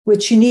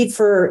 which you need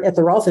at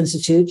the Rolf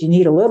Institute, you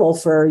need a little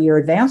for your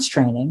advanced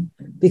training,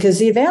 because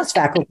the advanced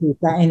faculty,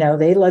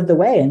 they led the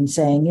way in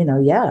saying,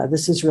 yeah,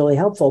 this is really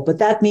helpful. But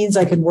that means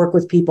I can work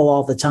with people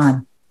all the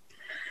time,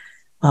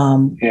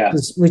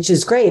 which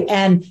is great.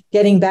 And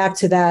getting back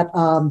to that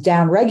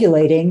down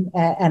regulating,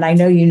 and I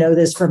know you know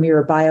this from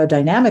your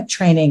biodynamic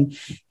training,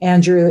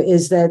 Andrew,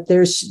 is that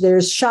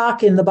there's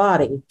shock in the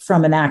body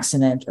from an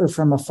accident or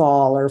from a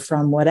fall or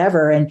from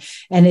whatever. And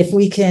if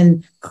we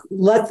can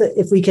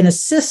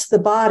assist the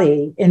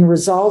body in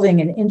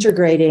resolving and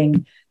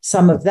integrating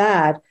some of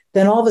that,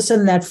 then all of a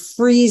sudden that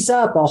frees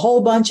up a whole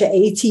bunch of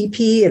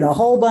ATP and a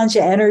whole bunch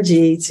of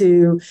energy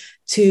to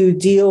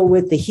deal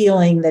with the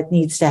healing that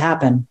needs to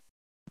happen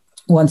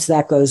once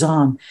that goes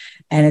on.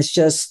 And it's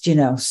just,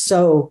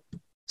 so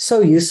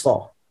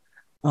useful.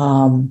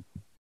 So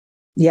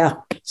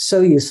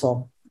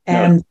useful.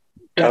 And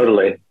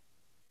totally.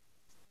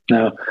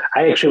 No,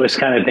 I actually was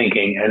kind of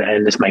thinking,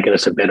 and this might get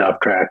us a bit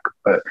off track,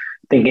 but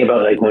thinking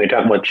about like when we're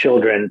talking about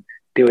children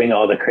doing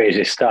all the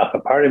crazy stuff, a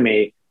part of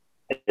me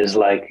is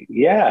like,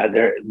 yeah,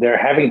 they're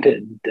having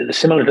to,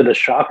 similar to the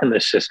shock in the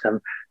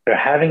system, they're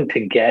having to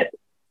get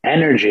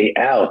energy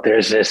out.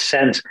 There's this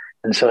sense.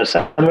 And so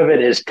some of it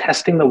is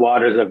testing the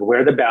waters of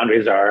where the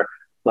boundaries are,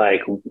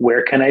 like,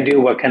 where can I do?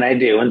 What can I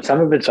do? And some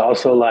of it's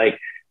also like,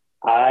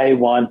 I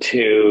want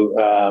to,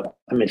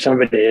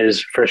 some of it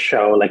is for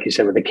show, like you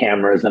said, with the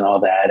cameras and all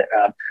that.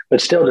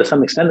 But still, to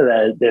some extent of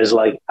that, there's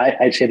like,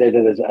 I'd say that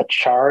there's a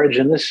charge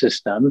in the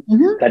system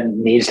that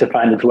needs to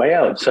find its way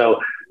out. So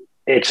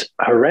it's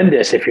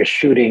horrendous if you're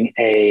shooting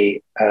a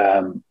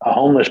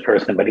homeless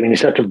person. But when you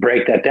start to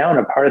break that down,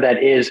 a part of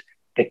that is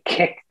the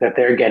kick that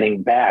they're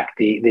getting back,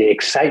 the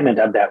excitement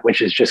of that,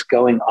 which is just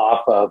going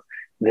off of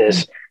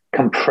this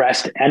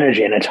compressed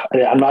energy. And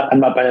I'm not,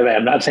 by the way,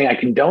 I'm not saying I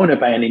condone it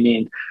by any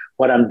means.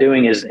 What I'm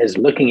doing is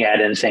looking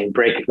at it and saying,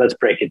 let's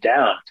break it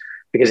down.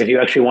 Because if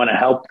you actually want to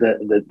help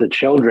the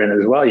children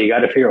as well, you got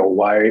to figure out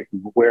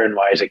where and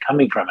why is it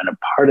coming from. And a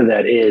part of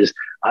that is,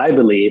 I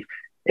believe,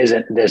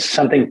 isn't, there's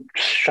something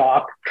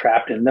shock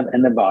trapped in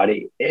the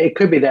body. It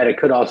could be that. It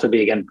could also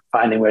be, again,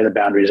 finding where the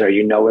boundaries are.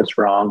 You know what's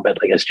wrong, but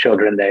like as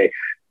children, they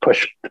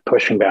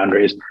pushing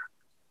boundaries.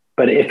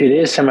 But if it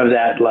is some of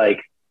that,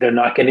 like they're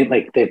not getting,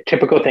 like the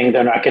typical thing,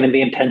 they're not getting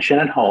the attention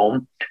at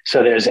home.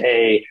 So there's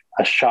a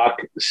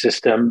shock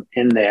system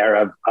in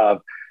there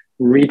of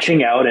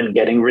reaching out and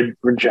getting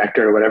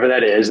rejected or whatever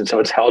that is. And so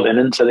it's held in.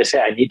 And so they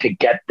say, I need to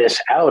get this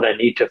out. I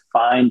need to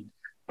find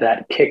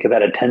that kick of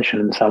that attention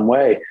in some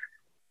way.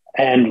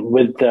 And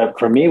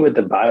for me, with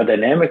the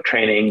biodynamic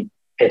training,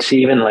 it's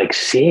even like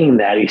seeing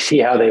that. You see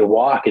how they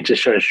walk. It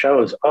just sort of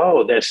shows,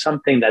 oh, there's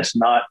something that's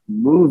not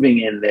moving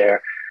in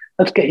there.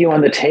 Let's get you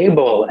on the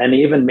table, and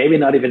even maybe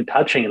not even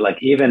touching. Like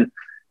even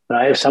when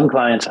I have some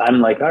clients,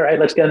 I'm like, all right,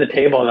 let's get on the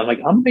table. And I'm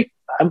like,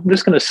 I'm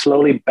just going to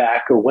slowly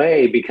back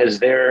away because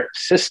their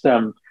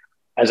system,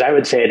 as I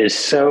would say, it is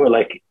so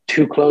like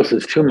too close,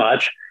 it's too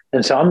much.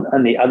 And so I'm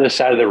on the other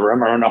side of the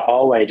room or in a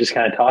hallway, just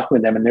kind of talking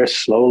with them, and they're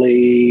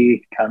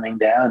slowly coming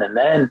down. And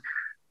then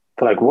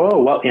they're like, whoa,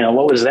 what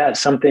was that?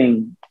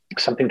 Something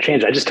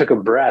changed. I just took a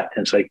breath.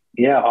 And it's like,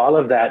 yeah, all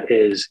of that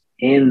is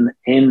in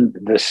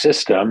the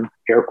system,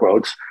 air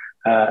quotes.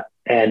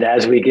 And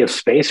as we give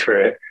space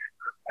for it,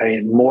 I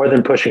mean, more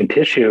than pushing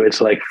tissue, it's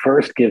like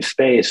first give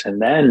space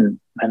and then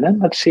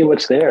let's see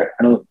what's there.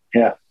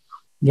 Yeah.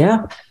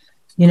 Yeah.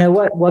 You know,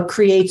 what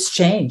creates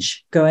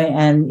change going,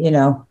 and,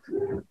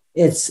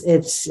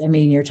 it's, I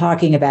mean, you're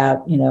talking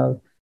about,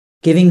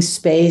 giving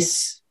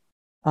space,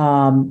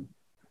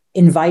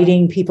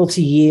 inviting people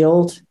to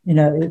yield,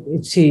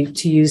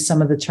 to use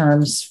some of the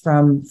terms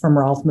from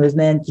Rolf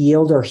movement,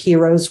 yield, or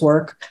heroes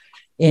work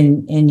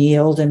in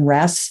yield and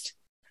rest.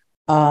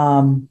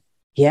 Slowing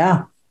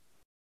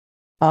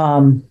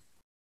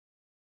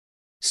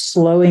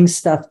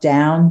stuff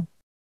down.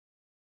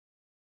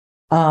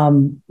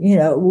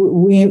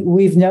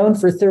 We've known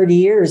for 30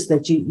 years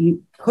that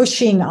you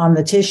pushing on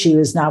the tissue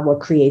is not what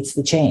creates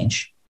the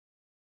change.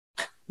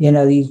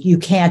 You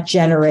can't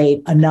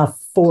generate enough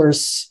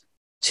force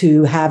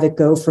to have it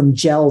go from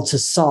gel to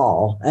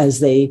sol, as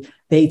they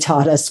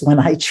taught us when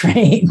I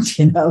trained.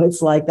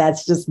 It's like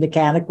that's just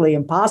mechanically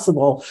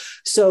impossible.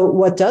 So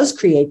what does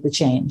create the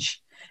change?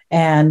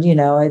 And,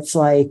 it's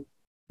like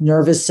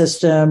nervous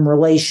system,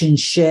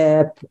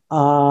 relationship,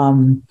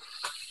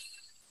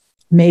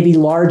 maybe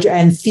large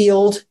and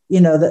field,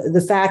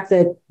 the fact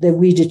that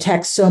we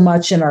detect so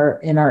much in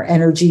our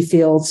energy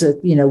fields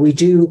that, we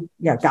do,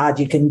 God,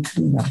 they can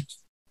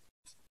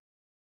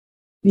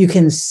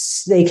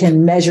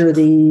measure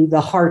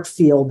the heart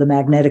field, the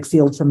magnetic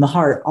field from the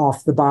heart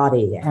off the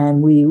body.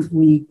 And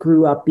we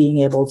grew up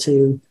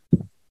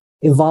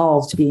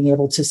evolved being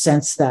able to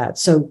sense that.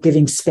 So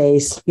giving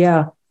space.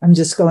 Yeah. I'm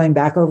just going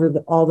back over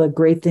all the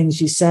great things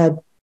you said.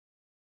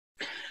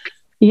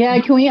 Yeah.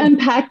 Can we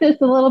unpack this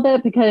a little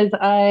bit? Because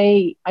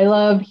I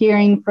love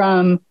hearing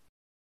from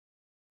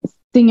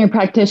senior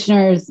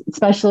practitioners,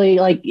 especially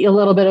like a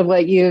little bit of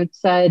what you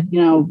said.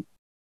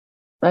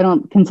 I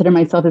don't consider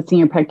myself a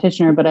senior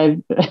practitioner, but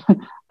I've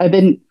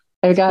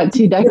got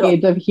 2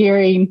 decades of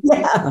hearing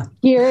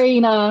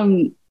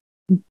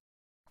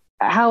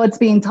how it's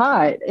being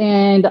taught.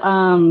 And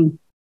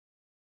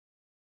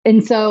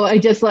so I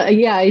just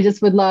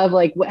would love,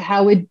 like,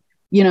 how would,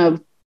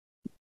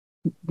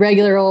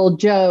 regular old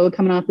Joe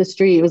coming off the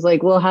street was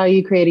like, well, how are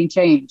you creating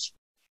change?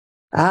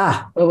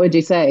 What would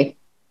you say?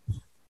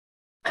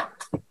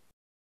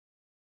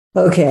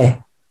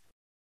 Okay.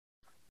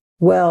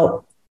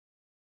 Well,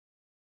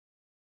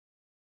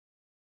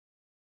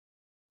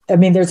 I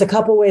mean, there's a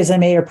couple ways I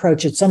may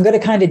approach it. So I'm going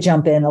to kind of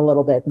jump in a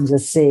little bit and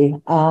just see.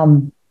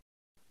 I'll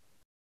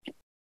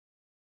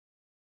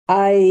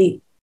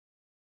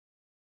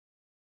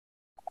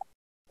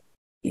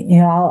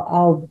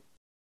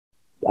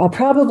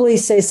probably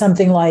say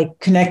something like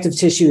connective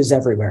tissue is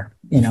everywhere,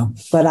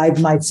 but I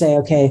might say,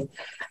 okay,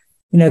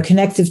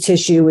 connective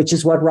tissue, which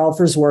is what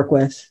Rolfers work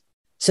with.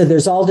 So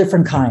there's all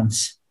different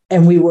kinds,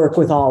 and we work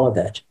with all of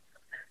it.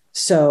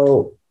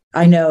 So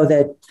I know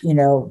that,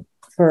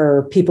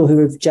 for people who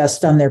have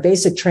just done their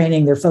basic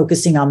training, they're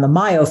focusing on the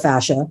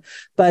myofascia,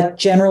 but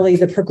generally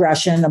the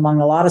progression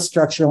among a lot of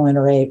structural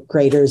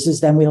integrators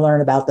is then we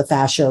learn about the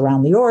fascia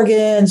around the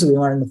organs, we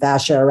learn the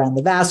fascia around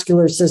the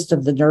vascular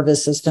system, the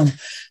nervous system.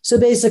 So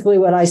basically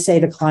what I say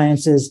to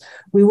clients is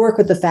we work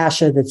with the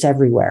fascia that's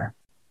everywhere.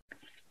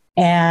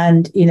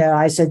 And,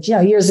 I said,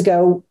 years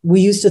ago,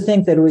 we used to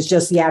think that it was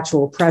just the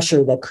actual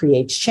pressure that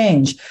creates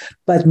change.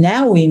 But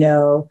now we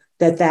know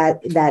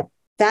that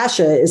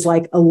fascia is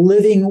like a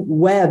living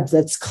web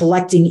that's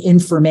collecting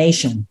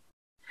information.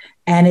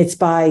 And it's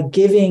by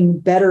giving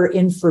better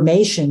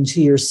information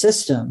to your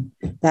system,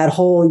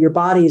 your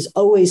body is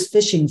always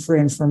fishing for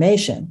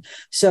information.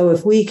 So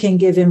if we can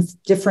give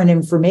different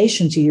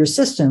information to your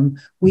system,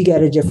 we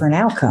get a different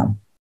outcome.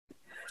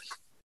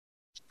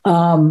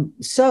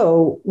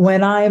 So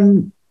when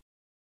I'm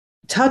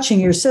touching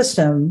your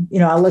system,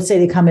 let's say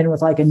they come in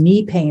with like a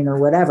knee pain or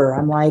whatever,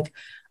 I'm like,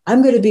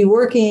 I'm going to be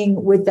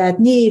working with that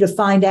knee to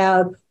find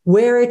out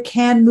where it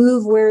can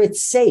move, where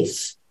it's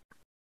safe.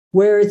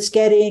 where it's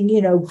getting,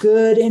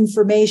 good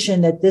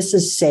information that this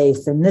is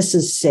safe and this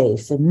is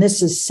safe and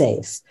this is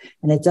safe.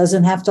 And it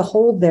doesn't have to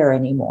hold there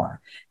anymore.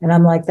 And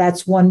I'm like,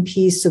 that's one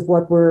piece of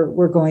what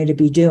we're going to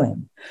be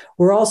doing.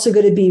 We're also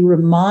going to be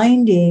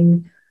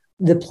reminding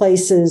the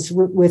places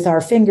with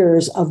our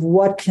fingers of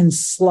what can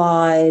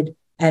slide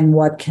and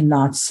what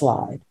cannot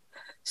slide.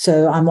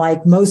 So I'm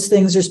like, most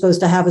things are supposed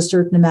to have a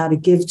certain amount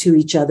of give to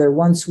each other.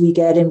 Once we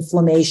get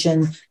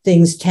inflammation,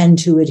 things tend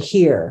to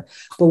adhere.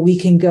 But we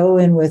can go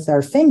in with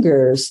our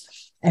fingers,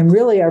 and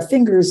really our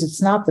fingers,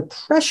 it's not the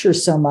pressure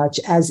so much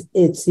as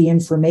it's the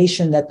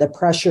information that the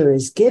pressure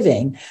is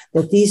giving,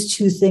 that these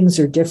two things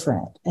are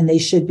different and they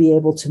should be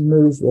able to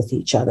move with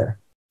each other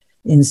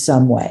in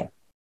some way.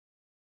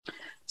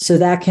 So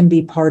that can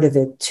be part of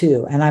it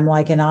too. And I'm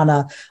like, and on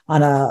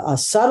a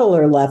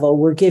subtler level,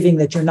 we're giving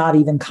that you're not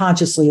even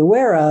consciously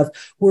aware of.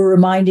 We're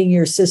reminding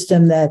your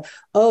system that,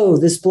 oh,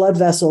 this blood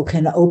vessel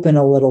can open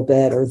a little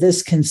bit, or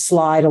this can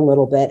slide a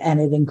little bit, and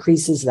it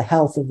increases the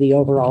health of the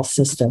overall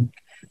system.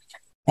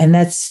 And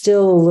that's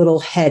still a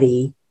little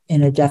heady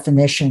in a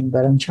definition,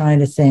 but I'm trying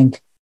to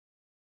think,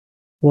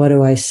 what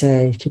do I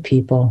say to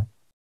people?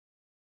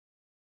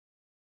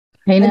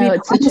 I know,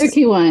 it's a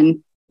tricky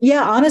one.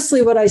 Yeah,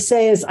 honestly, what I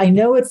say is I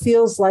know it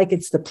feels like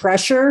it's the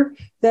pressure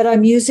that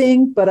I'm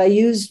using, but I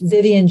use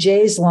Vivian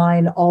J's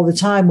line all the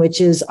time, which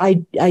is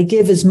I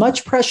give as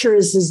much pressure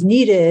as is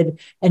needed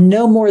and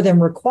no more than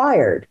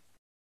required,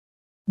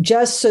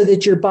 just so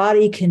that your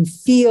body can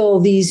feel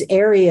these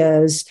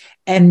areas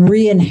and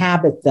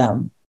re-inhabit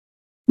them.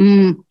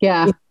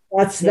 Yeah.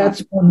 That's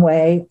one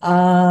way.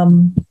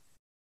 But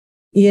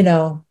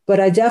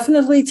I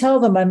definitely tell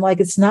them, I'm like,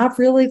 it's not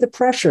really the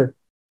pressure.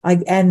 I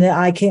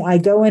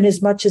go in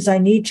as much as I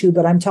need to,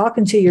 but I'm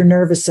talking to your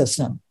nervous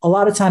system. A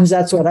lot of times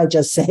that's what I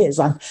just say is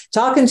I'm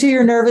talking to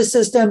your nervous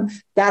system.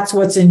 That's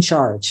what's in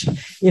charge.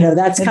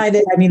 That's kind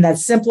of,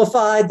 that's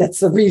simplified. That's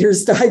the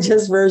Reader's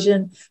Digest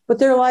version, but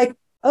they're like,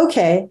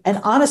 okay. And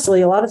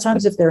honestly, a lot of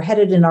times if they're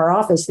headed in our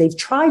office, they've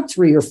tried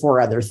 3 or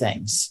 4 other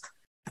things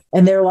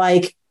and they're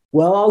like,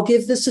 well, I'll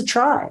give this a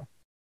try.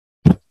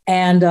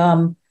 And,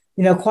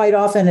 quite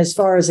often, as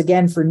far as,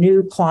 again, for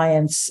new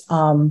clients,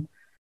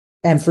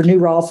 and for new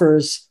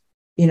Rolfers,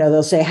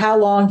 they'll say, how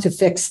long to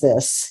fix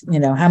this?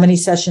 How many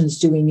sessions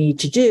do we need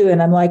to do?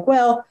 And I'm like,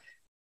 well,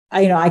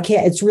 I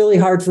can't, it's really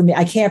hard for me.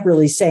 I can't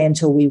really say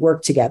until we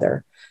work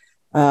together.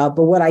 But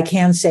what I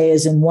can say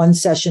is in one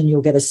session,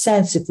 you'll get a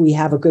sense if we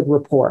have a good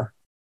rapport.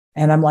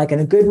 And I'm like, and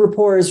a good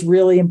rapport is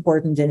really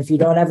important. And if you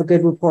don't have a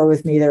good rapport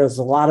with me, there's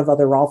a lot of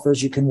other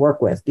Rolfers you can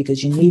work with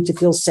because you need to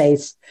feel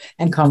safe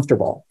and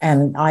comfortable.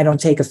 And I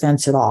don't take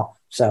offense at all.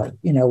 So,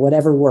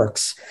 whatever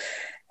works.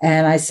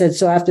 And I said,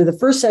 so after the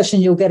first session,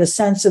 you'll get a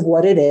sense of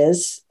what it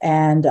is.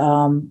 And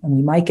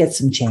we might get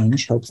some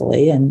change,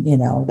 hopefully. And,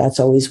 that's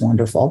always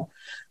wonderful.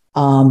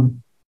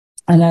 And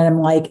then I'm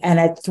like, and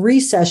at 3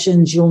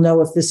 sessions, you'll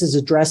know if this is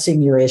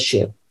addressing your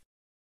issue.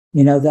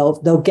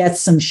 They'll get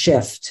some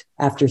shift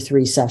after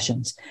 3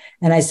 sessions.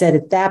 And I said,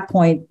 at that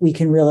point, we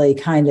can really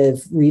kind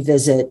of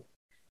revisit,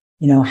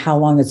 how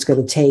long it's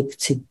going to take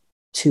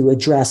to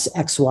address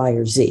X, Y,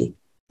 or Z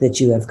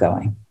that you have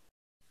going.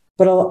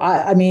 But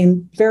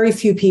very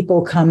few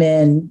people come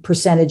in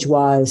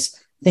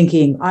percentage-wise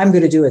thinking, I'm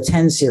going to do a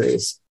 10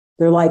 series.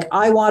 They're like,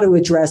 I want to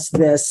address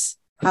this.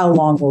 How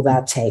long will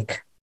that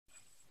take?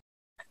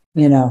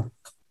 And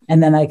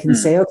then I can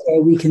say, okay,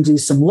 we can do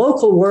some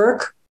local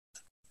work.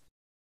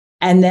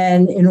 And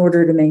then in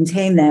order to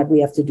maintain that, we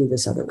have to do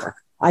this other work.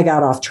 I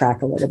got off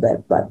track a little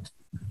bit, but.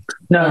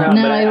 No,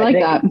 I like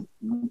that.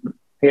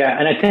 Yeah.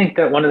 And I think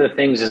that one of the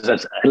things is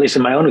that's, at least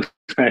in my own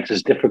experience,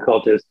 is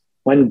difficult is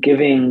when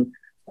giving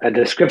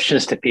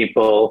descriptions to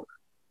people,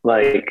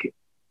 like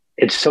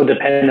it's so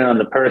dependent on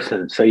the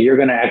person. So you're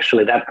going to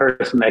actually, that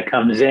person that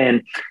comes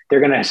in, they're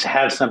going to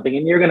have something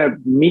and you're going to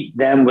meet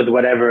them with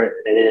whatever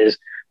it is.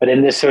 But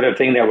in this sort of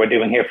thing that we're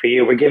doing here for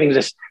you, we're giving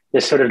this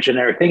sort of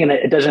generic thing and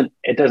it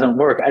doesn't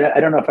work.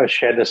 I don't know if I've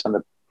shared this on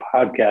the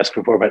podcast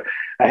before, but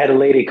I had a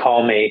lady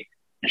call me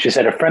and she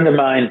said, a friend of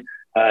mine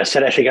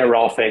said I should get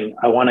Rolfing.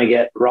 I want to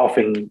get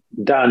Rolfing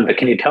done, but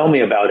can you tell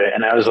me about it?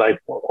 And I was like,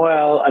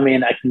 well, I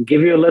can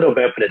give you a little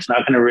bit, but it's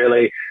not going to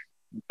really,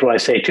 will I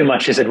say too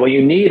much? She said, well,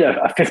 you need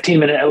a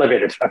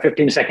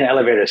 15-second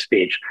elevator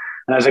speech.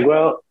 And I was like,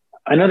 well,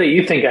 I know that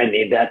you think I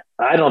need that.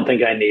 I don't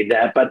think I need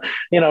that, but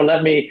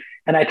let me,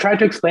 and I tried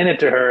to explain it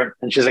to her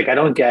and she's like, I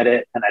don't get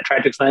it. And I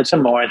tried to explain it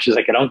some more and she's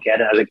like, I don't get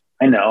it. I was like,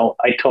 I know,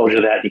 I told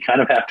you that you kind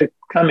of have to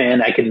come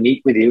in. I can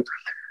meet with you.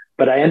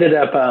 But I ended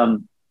up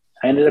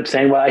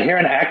saying, well, I hear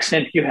an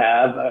accent you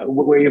have,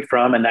 where are you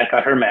from? And that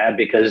got her mad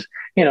because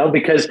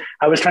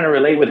I was trying to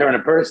relate with her in a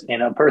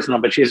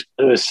personal, but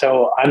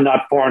I'm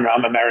not foreign,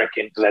 I'm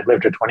American because I've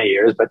lived here 20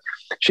 years, but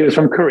she was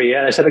from Korea.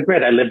 And I said, oh,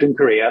 great, I lived in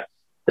Korea.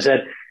 I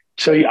said,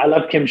 so I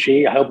love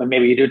kimchi. I hope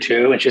maybe you do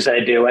too. And she said,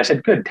 I do. I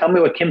said, good. Tell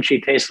me what kimchi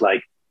tastes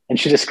like. And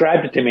she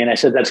described it to me. And I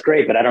said, that's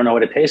great, but I don't know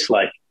what it tastes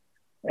like.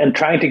 And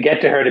trying to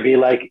get to her to be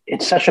like,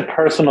 it's such a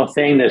personal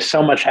thing. There's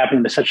so much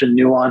happening. There's such a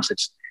nuance.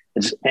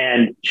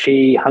 And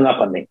she hung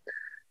up on me.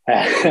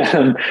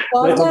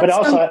 But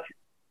also,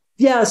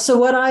 yeah. So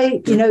what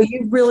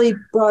you really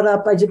brought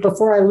up,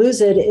 before I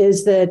lose it,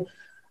 is that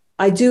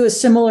I do a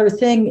similar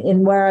thing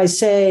in where I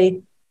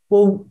say,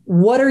 well,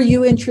 what are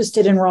you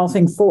interested in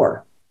Rolfing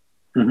for?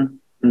 Mm-hmm.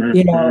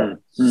 Mm-hmm.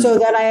 So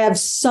that I have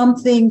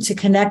something to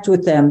connect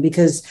with them,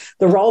 because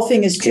the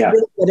Rolfing is too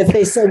big. But if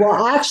they say,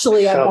 well,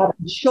 actually, I got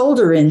a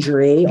shoulder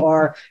injury,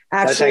 or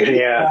actually,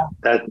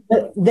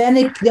 then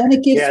it gives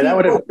me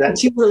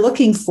what you were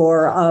looking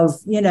for of,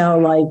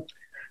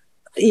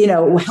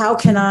 how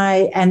can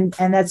I, and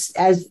that's,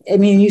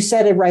 you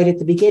said it right at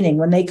the beginning,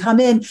 when they come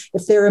in,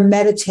 if they're a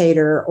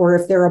meditator, or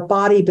if they're a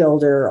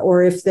bodybuilder,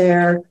 or if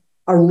they're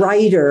a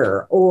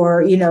writer,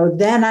 or,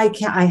 then I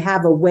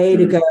have a way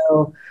to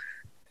go,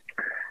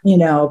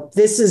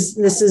 this is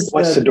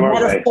the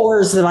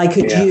metaphors that I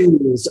could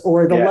use,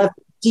 or the level of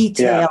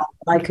detail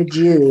that I could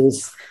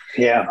use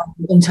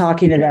in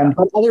talking to them.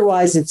 But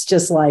otherwise it's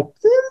just like,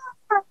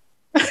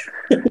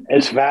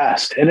 it's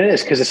vast, and it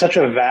is, because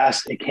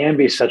it can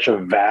be such a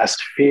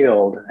vast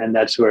field, and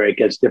that's where it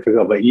gets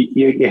difficult. But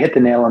you hit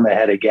the nail on the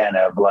head again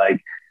of like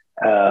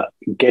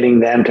getting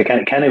them to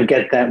kind of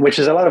get them, which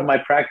is a lot of my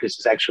practice,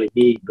 is actually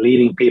me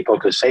leading people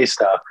to say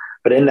stuff.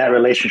 But in that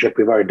relationship,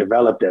 we've already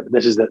developed it.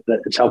 This is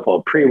it's helpful,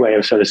 a pre-way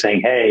of sort of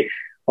saying, hey,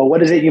 well,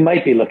 what is it you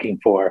might be looking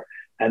for?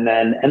 And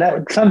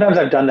that sometimes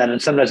I've done that,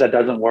 and sometimes that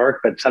doesn't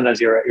work. But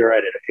sometimes you're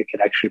right. It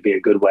can actually be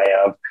a good way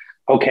of,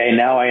 okay,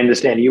 now I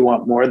understand you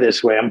want more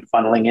this way. I'm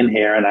funneling in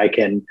here, and I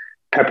can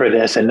pepper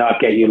this and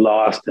not get you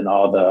lost in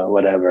all the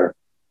whatever.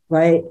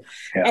 Right.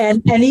 Yeah.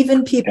 And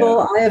even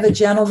people, I have a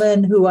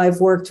gentleman who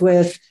I've worked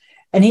with,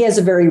 and he has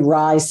a very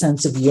wry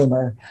sense of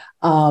humor.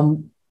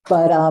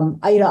 But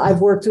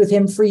I've worked with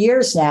him for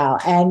years now,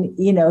 and,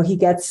 he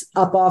gets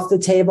up off the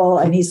table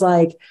and he's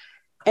like,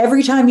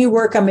 every time you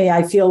work on me,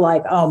 I feel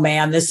like, oh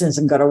man, this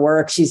isn't going to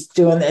work. She's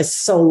doing this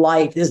so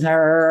light, isn't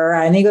her?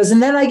 And he goes,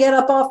 and then I get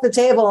up off the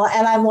table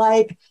and I'm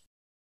like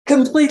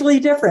completely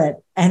different.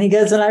 And he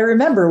goes, and I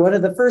remember one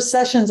of the first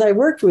sessions I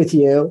worked with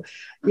you,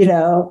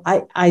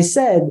 I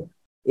said,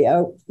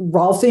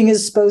 Rolfing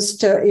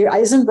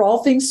isn't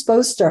Rolfing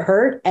supposed to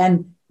hurt?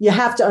 And you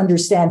have to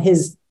understand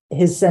his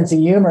sense of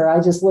humor. I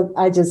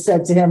just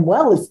said to him,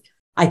 well, if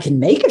I can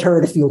make it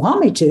hurt if you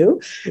want me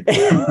to.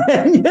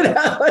 And,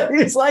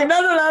 he's like,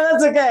 no,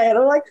 that's okay. And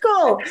I'm like,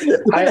 cool.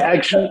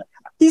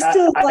 He's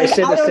still I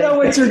don't know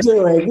what you're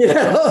doing.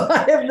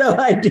 I have no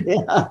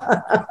idea.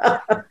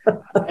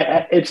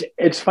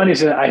 It's funny.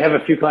 So I have a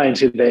few clients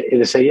who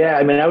they say, yeah,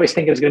 I always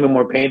think it's going to be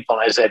more painful.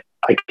 And I said,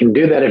 I can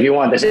do that if you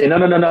want. They say,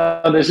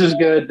 no, this is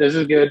good. This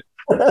is good.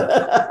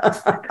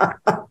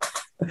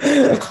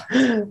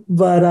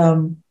 But,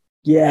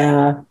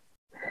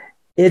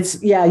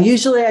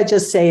 usually I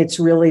just say it's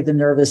really the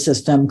nervous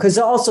system, because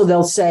also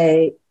they'll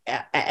say,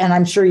 and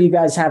I'm sure you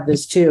guys have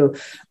this too,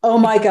 oh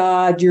my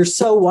God, you're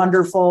so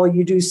wonderful.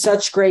 You do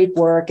such great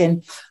work.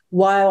 And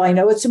while I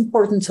know it's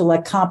important to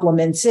let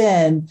compliments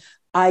in,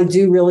 I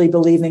do really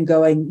believe in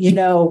going,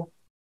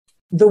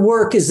 the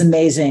work is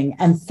amazing.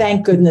 And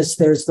thank goodness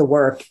there's the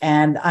work.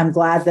 And I'm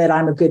glad that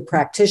I'm a good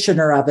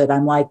practitioner of it.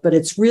 I'm like, but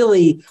it's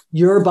really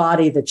your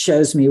body that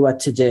shows me what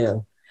to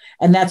do.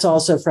 And that's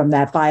also from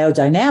that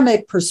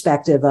biodynamic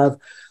perspective of,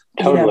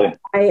 totally.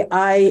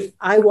 I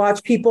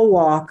watch people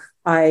walk,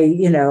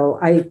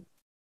 et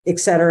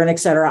cetera, and et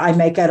cetera. I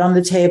make it on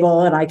the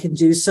table and I can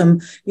do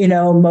some,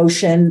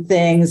 motion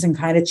things and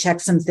kind of check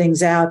some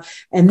things out.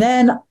 And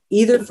then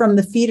either from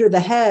the feet or the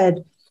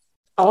head,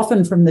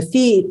 often from the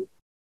feet,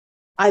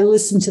 I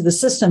listen to the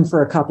system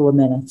for a couple of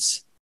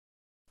minutes.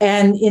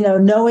 And,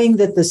 knowing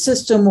that the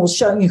system will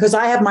show you, because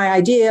I have my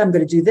idea, I'm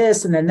going to do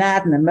this and then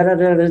that, and then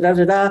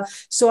da-da-da-da-da-da.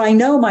 So I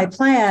know my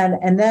plan,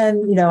 and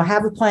then,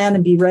 have a plan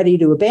and be ready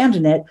to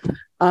abandon it.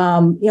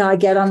 I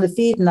get on the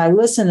feet and I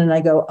listen and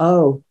I go,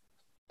 oh,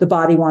 the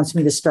body wants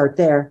me to start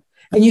there.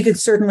 And you could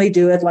certainly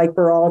do it like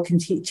Baral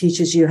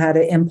teaches you how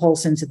to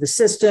impulse into the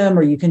system,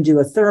 or you can do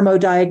a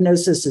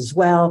thermodiagnosis as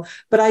well.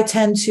 But I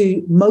tend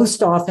to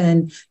most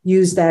often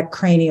use that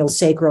cranial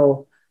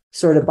sacral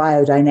sort of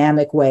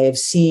biodynamic way of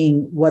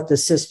seeing what the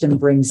system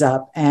brings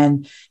up.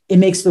 And it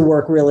makes the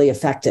work really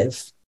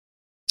effective.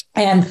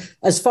 And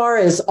as far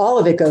as all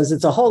of it goes,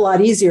 it's a whole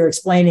lot easier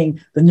explaining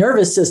the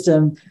nervous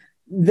system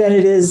than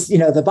it is,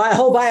 the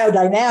whole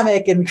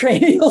biodynamic and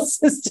cranial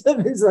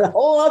system is a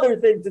whole other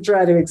thing to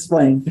try to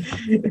explain.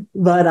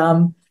 But,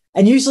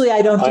 and usually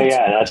I don't do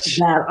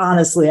that,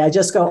 honestly. I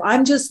just go,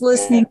 I'm just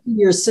listening to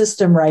your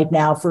system right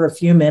now for a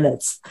few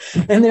minutes.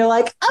 And they're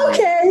like,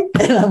 okay.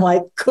 And I'm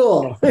like,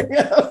 cool. We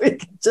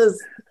can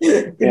just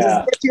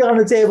get you on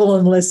the table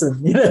and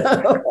listen,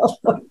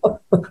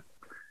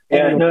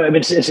 Yeah, no,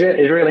 it's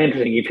really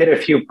interesting. You've hit a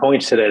few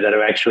points today that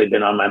have actually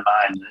been on my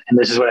mind. And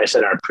this is what I said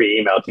in our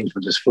pre-email, things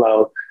will just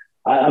flow.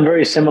 I'm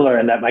very similar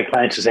in that my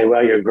clients will say,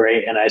 well, you're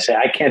great. And I say,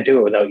 I can't do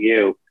it without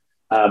you.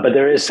 But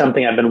there is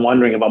something I've been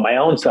wondering about my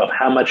own self.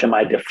 How much am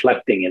I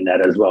deflecting in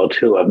that as well,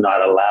 too, of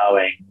not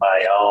allowing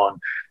my own?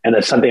 And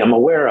that's something I'm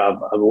aware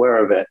of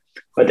it.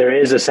 But there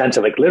is a sense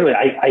of like, literally,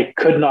 I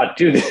could not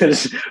do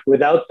this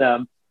without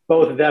them,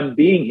 both of them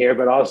being here,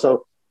 but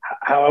also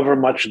however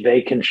much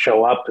they can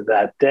show up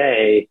that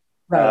day,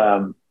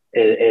 Right.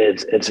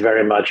 it's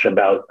very much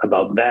about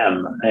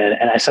them.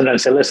 And I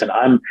sometimes say, listen,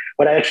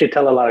 what I actually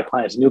tell a lot of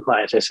clients, new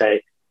clients, I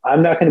say,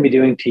 I'm not going to be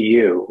doing to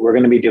you. We're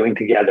going to be doing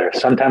together.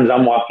 Sometimes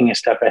I'm walking a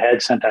step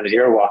ahead. Sometimes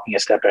you're walking a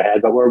step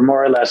ahead, but we're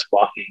more or less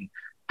walking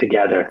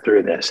together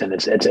through this. And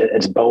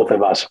it's both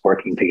of us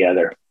working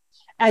together.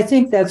 I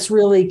think that's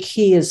really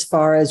key as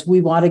far as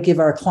we want to give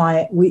our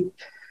client,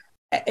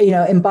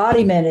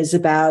 embodiment is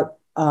about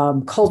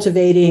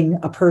cultivating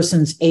a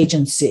person's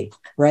agency,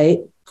 right?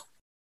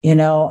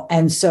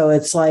 And so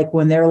it's like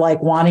when they're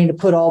like wanting to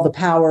put all the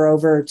power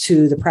over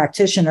to the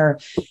practitioner,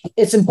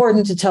 it's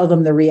important to tell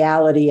them the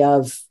reality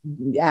of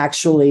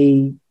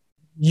actually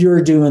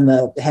you're doing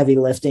the heavy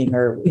lifting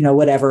or,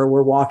 whatever,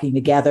 we're walking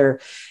together.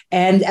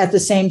 And at the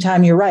same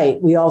time, you're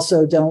right. We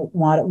also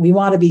we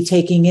want to be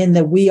taking in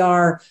that we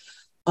are,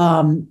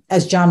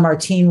 as John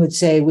Martin would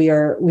say, we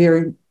are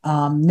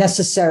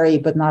necessary,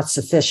 but not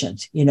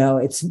sufficient.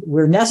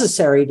 We're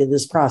necessary to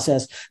this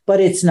process, but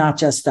it's not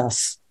just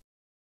us.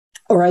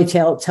 Or I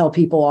tell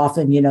people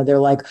often, they're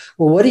like,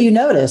 well, what do you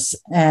notice?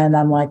 And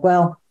I'm like,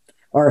 what's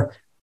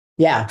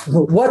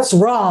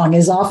wrong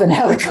is often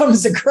how it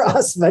comes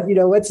across. But,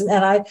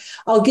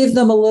 I'll give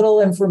them a little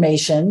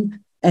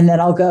information and then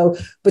I'll go,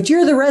 but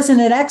you're the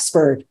resident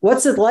expert.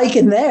 What's it like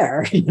in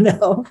there?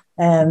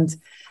 And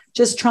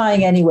just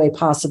trying any way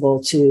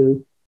possible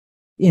to,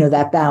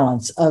 that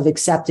balance of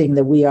accepting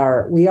that we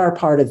are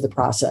part of the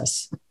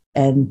process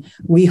and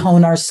we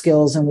hone our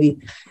skills. And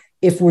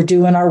if we're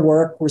doing our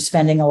work, we're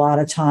spending a lot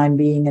of time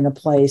being in a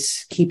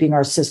place, keeping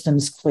our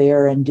systems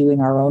clear and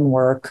doing our own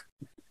work.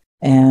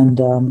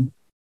 And,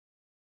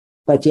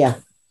 but yeah,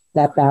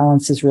 that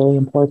balance is really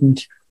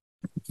important.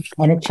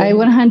 And I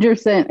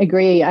 100%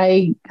 agree.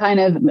 I kind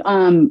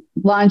of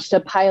launched a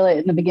pilot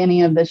in the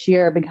beginning of this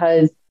year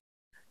because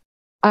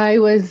I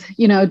was,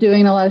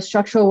 doing a lot of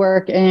structural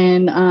work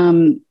and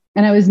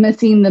I was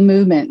missing the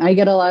movement. I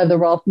get a lot of the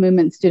Rolf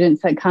movement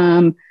students that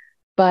come,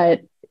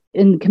 but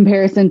in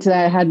comparison to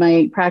that, I had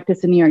my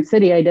practice in New York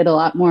City. I did a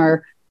lot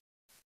more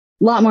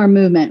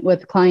movement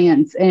with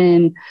clients.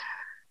 And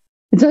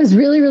so I was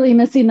really, really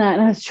missing that.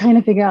 And I was trying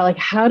to figure out, like,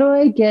 how do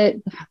I get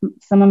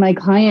some of my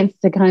clients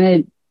to kind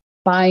of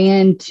buy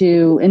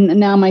into, and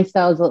now my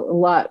style is a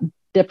lot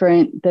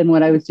different than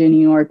what I was doing in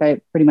New York. I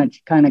pretty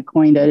much kind of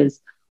coined it as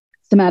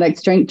somatic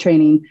strength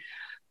training.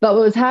 But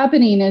what was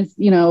happening is,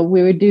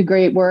 we would do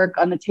great work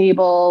on the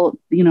table,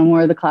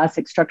 more of the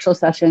classic structural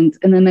sessions.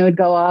 And then they would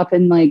go off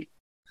and like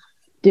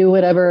do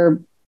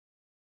whatever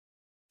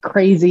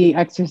crazy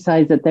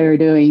exercise that they were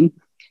doing.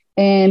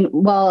 And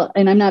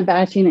I'm not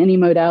bashing any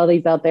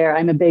modalities out there.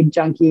 I'm a big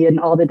junkie in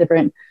all the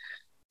different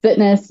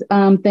fitness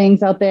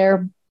things out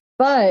there,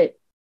 but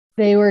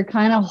they were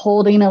kind of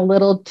holding a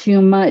little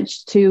too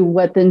much to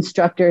what the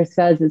instructor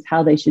says is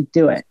how they should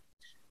do it.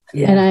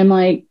 Yeah. And I'm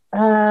like,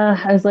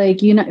 I was like,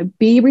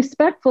 be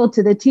respectful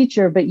to the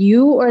teacher, but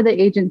you are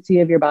the agency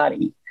of your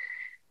body.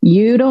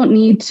 You don't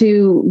need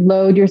to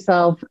load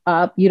yourself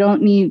up. You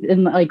don't need,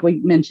 and like we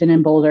mentioned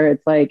in Boulder,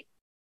 it's like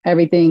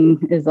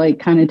everything is like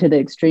kind of to the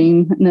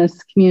extremeness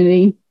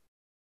community.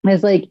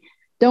 It's like,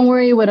 don't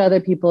worry what other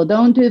people,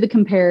 don't do the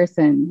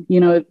comparison,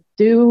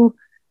 do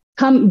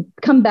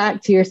come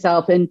back to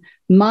yourself and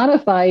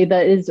modify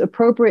that is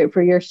appropriate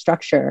for your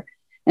structure.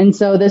 And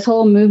so this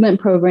whole movement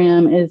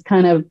program is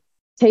kind of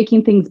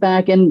taking things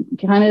back and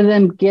kind of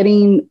them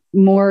getting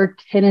more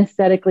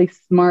kinesthetically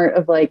smart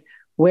of like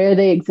where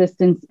they exist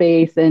in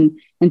space and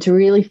to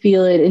really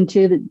feel it and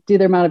do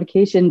their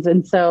modifications.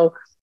 And so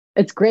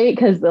it's great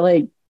because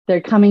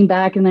they're coming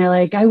back and they're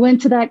like, I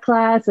went to that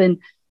class and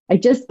I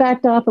just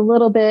backed off a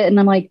little bit. And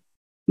I'm like,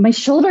 my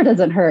shoulder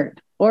doesn't hurt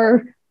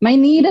or my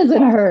knee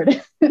doesn't hurt.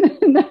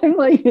 And I'm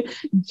like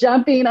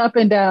jumping up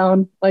and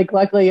down. Like,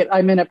 luckily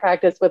I'm in a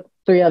practice with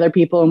 3 other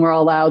people and we're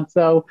all loud.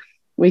 So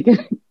we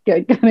can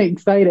get kind of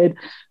excited,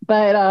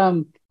 but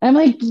I'm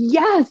like,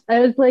 yes, I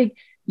was like,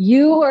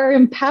 you are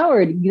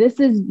empowered.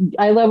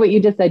 I love what you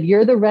just said.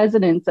 You're the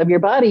residents of your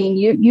body and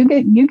you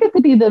get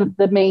to be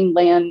the main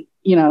land,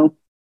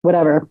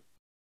 whatever.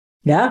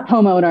 Yeah.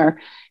 Homeowner.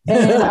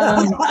 And,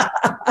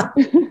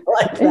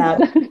 like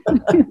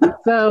that.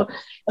 So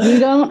you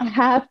don't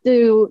have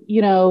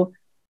to,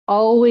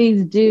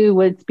 always do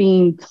what's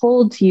being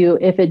told to you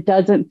if it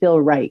doesn't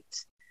feel right.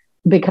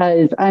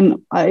 Because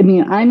I'm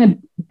a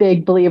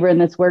big believer in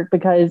this work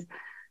because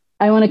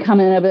I want to come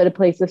in at a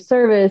place of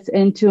service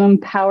and to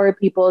empower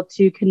people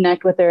to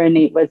connect with their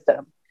innate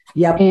wisdom.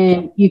 Yep.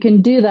 And you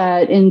can do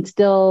that and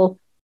still,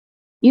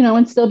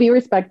 be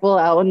respectful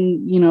out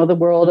in, the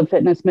world of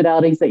fitness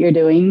modalities that you're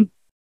doing.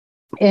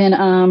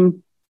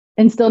 And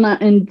still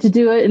not, and to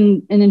do it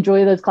and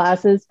enjoy those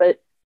classes, but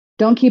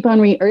don't keep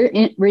on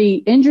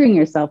re-injuring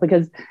yourself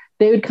because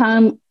they would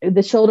come,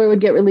 the shoulder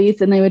would get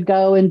released and they would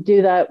go and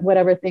do that,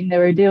 whatever thing they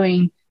were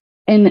doing.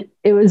 And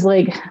it was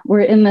like,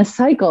 we're in this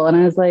cycle. And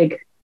I was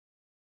like,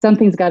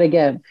 something's got to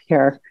give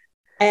here.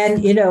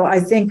 And, I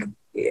think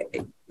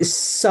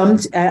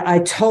I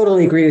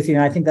totally agree with you.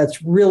 And I think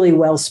that's really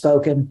well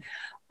spoken.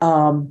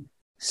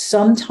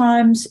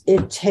 Sometimes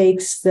it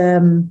takes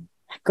them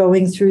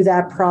going through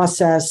that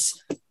process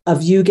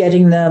of you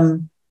getting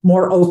them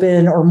more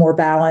open or more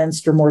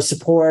balanced or more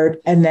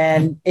support, and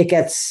then it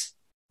gets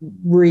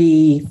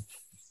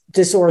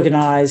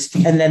disorganized,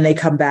 and then they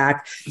come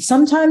back.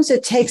 Sometimes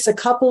it takes a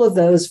couple of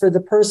those for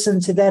the person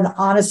to then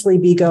honestly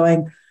be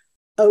going,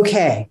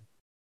 okay,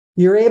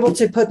 you're able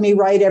to put me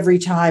right every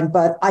time,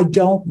 but I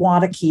don't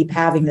want to keep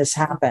having this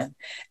happen.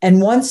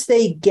 And once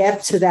they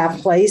get to that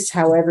place,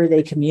 however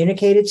they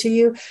communicate it to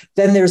you,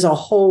 then there's a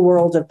whole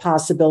world of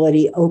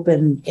possibility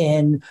open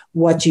in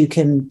what you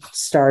can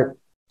start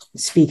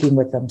speaking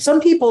with them.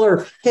 Some people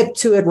are hip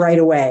to it right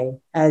away,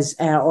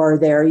 or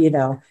they're,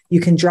 you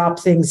can drop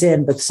things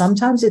in, but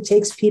sometimes it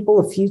takes people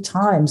a few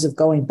times of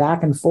going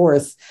back and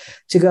forth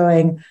to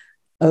going,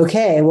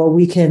 okay, well,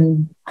 we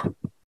can,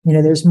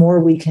 there's more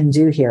we can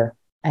do here.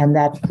 And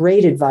that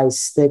great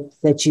advice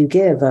that you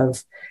give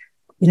of,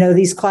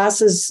 these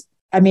classes,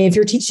 if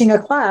you're teaching a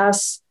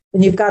class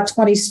and you've got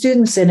 20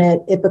 students in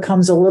it, it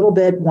becomes a little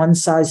bit one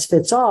size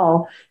fits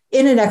all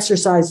in an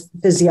exercise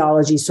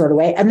physiology sort of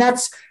way. And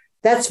that's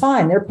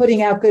fine. They're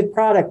putting out good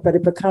product, but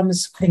it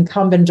becomes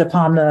incumbent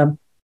upon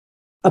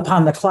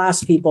the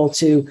class people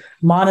to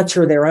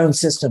monitor their own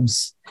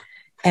systems.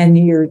 And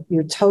you're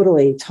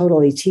totally,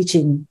 totally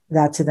teaching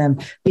that to them.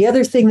 The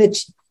other thing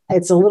that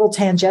it's a little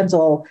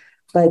tangential,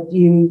 but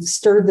you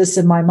stirred this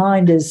in my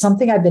mind, is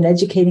something I've been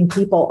educating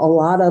people a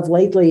lot of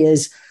lately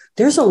is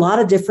there's a lot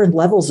of different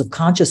levels of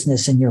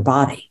consciousness in your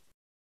body.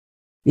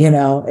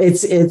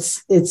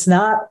 It's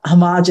not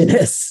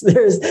homogenous.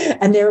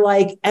 They're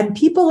like, and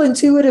people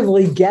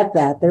intuitively get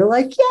that. They're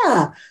like,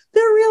 yeah,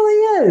 there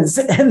really is.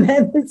 And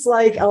then it's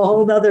like a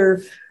whole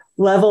nother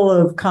level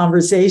of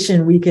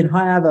conversation we can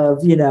have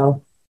of,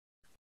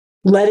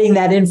 letting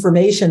that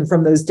information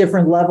from those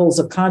different levels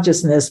of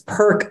consciousness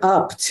perk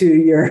up to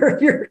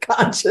your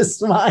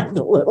conscious mind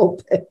a little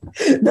bit,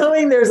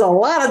 knowing there's a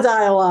lot of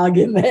dialogue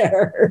in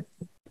there.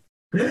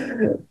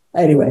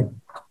 Anyway.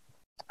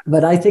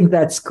 But I think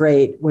that's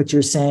great what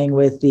you're saying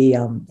with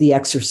the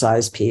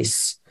exercise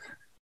piece,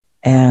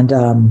 and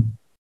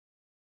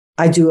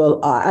I've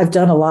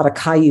done a lot of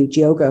Kayut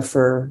yoga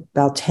for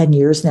about 10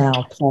 years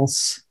now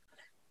plus,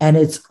 and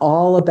it's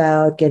all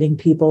about getting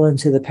people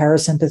into the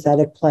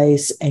parasympathetic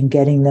place and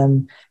getting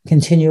them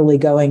continually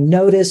going.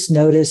 Notice,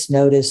 notice,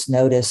 notice,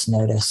 notice,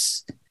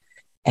 notice,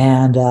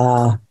 and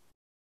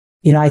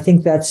I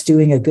think that's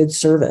doing a good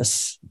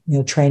service.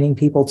 Training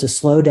people to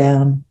slow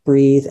down,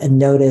 breathe, and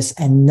notice,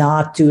 and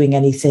not doing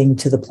anything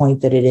to the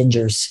point that it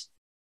injures,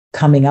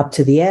 coming up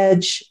to the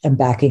edge and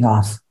backing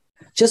off.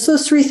 Just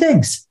those three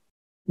things.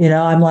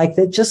 I'm like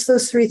that. Just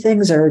those three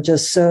things are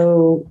just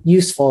so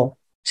useful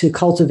to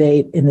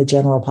cultivate in the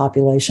general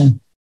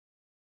population.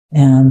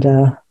 And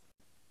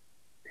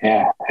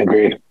yeah,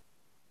 agreed.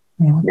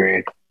 Yeah.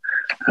 Agreed.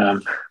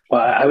 Well,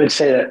 I would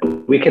say that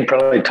we could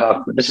probably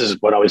talk. This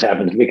is what always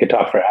happens. We could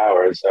talk for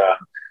hours.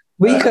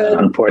 We could,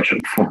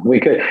 unfortunately,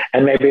 we could,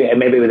 and maybe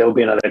there will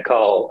be another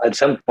call at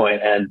some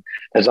point. And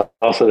there's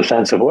also the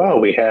sense of, well,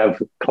 we have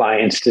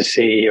clients to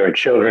see, or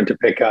children to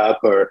pick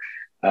up, or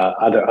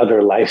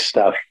other life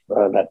stuff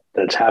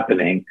that's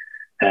happening,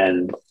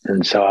 and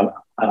so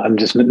I'm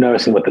just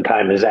noticing what the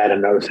time is at,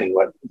 and noticing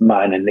what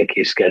mine and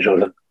Nikki's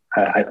schedules, and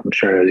I'm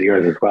sure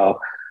yours as well.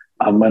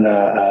 I'm going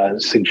to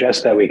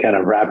suggest that we kind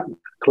of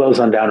close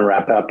on down and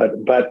wrap up.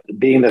 But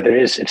being that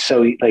it's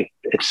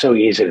so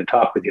easy to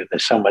talk with you,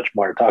 there's so much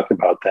more to talk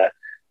about that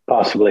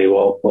possibly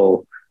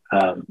we'll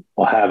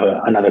have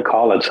another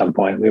call at some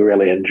point. We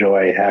really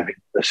enjoy having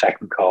the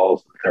second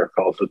calls, the third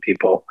calls with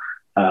people.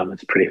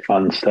 It's pretty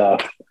fun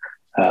stuff.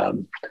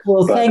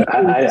 Well, thank you.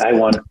 I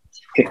want,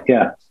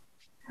 yeah.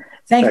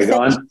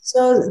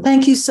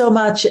 Thank you so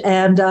much.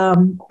 And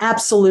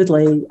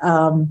absolutely,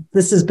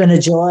 this has been a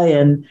joy,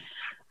 and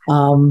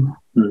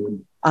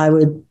I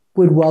would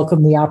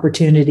welcome the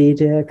opportunity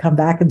to come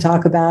back and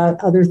talk about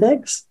other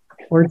things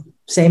or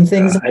same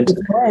things.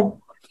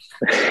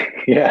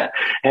 Yeah.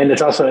 And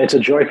it's a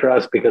joy for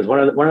us, because one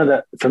of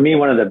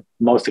the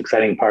most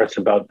exciting parts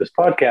about this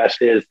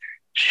podcast is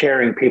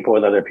sharing people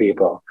with other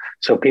people.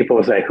 So people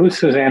will say, who's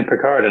Suzanne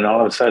Picard? And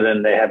all of a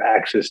sudden they have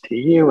access to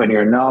you and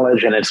your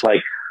knowledge. And it's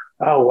like,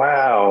 oh,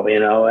 wow. We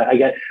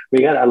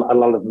got a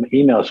lot of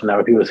emails from that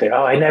where people say,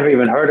 oh, I never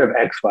even heard of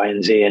X, Y,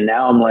 and Z. And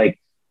now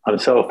I'm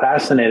so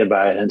fascinated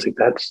by it. And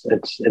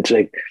it's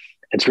like,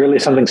 it's really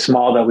something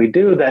small that we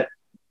do that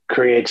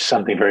creates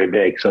something very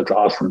big. So it's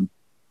awesome.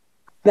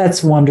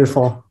 That's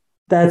wonderful.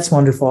 That's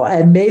wonderful.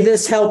 And may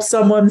this help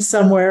someone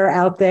somewhere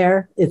out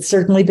there. It's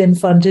certainly been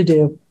fun to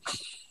do.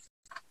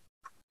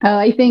 Oh,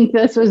 I think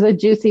this was a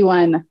juicy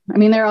one. I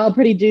mean, they're all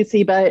pretty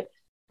juicy, but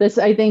this,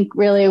 I think,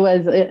 really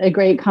was a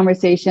great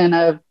conversation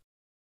of,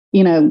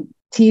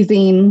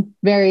 teasing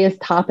various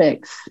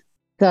topics.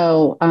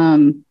 So,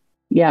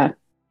 yeah,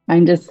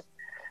 I'm just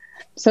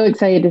so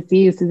excited to see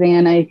you,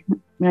 Suzanne. I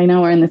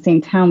know we're in the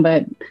same town,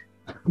 but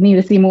I need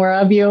to see more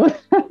of you.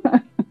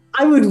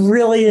 I would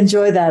really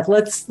enjoy that.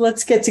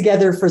 Let's get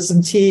together for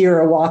some tea or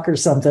a walk or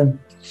something.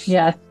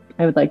 Yes,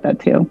 I would like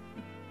that too.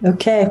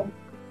 Okay.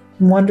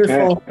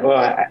 Wonderful.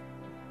 Okay.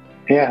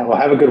 Well,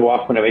 have a good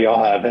walk whenever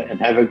y'all have it,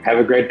 and have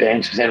a great day.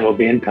 And Suzanne, we'll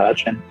be in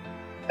touch. And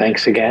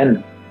thanks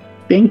again.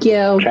 Thank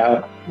you.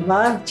 Ciao.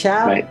 Bye.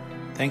 Ciao. Bye.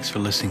 Thanks for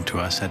listening to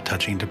us at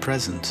Touching to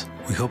Presence.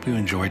 We hope you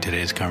enjoyed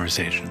today's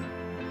conversation.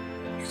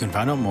 You can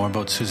find out more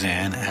about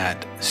Suzanne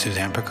at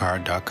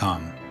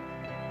SuzannePicard.com.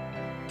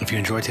 If you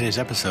enjoyed today's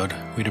episode,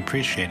 we'd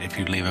appreciate if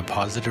you'd leave a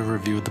positive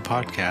review of the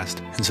podcast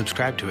and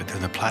subscribe to it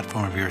through the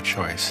platform of your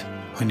choice.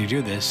 When you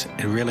do this,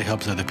 it really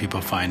helps other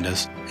people find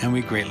us, and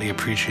we greatly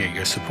appreciate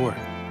your support.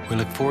 We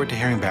look forward to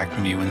hearing back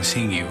from you and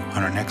seeing you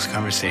on our next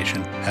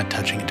conversation at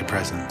Touching to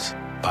Presence.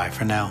 Bye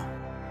for now.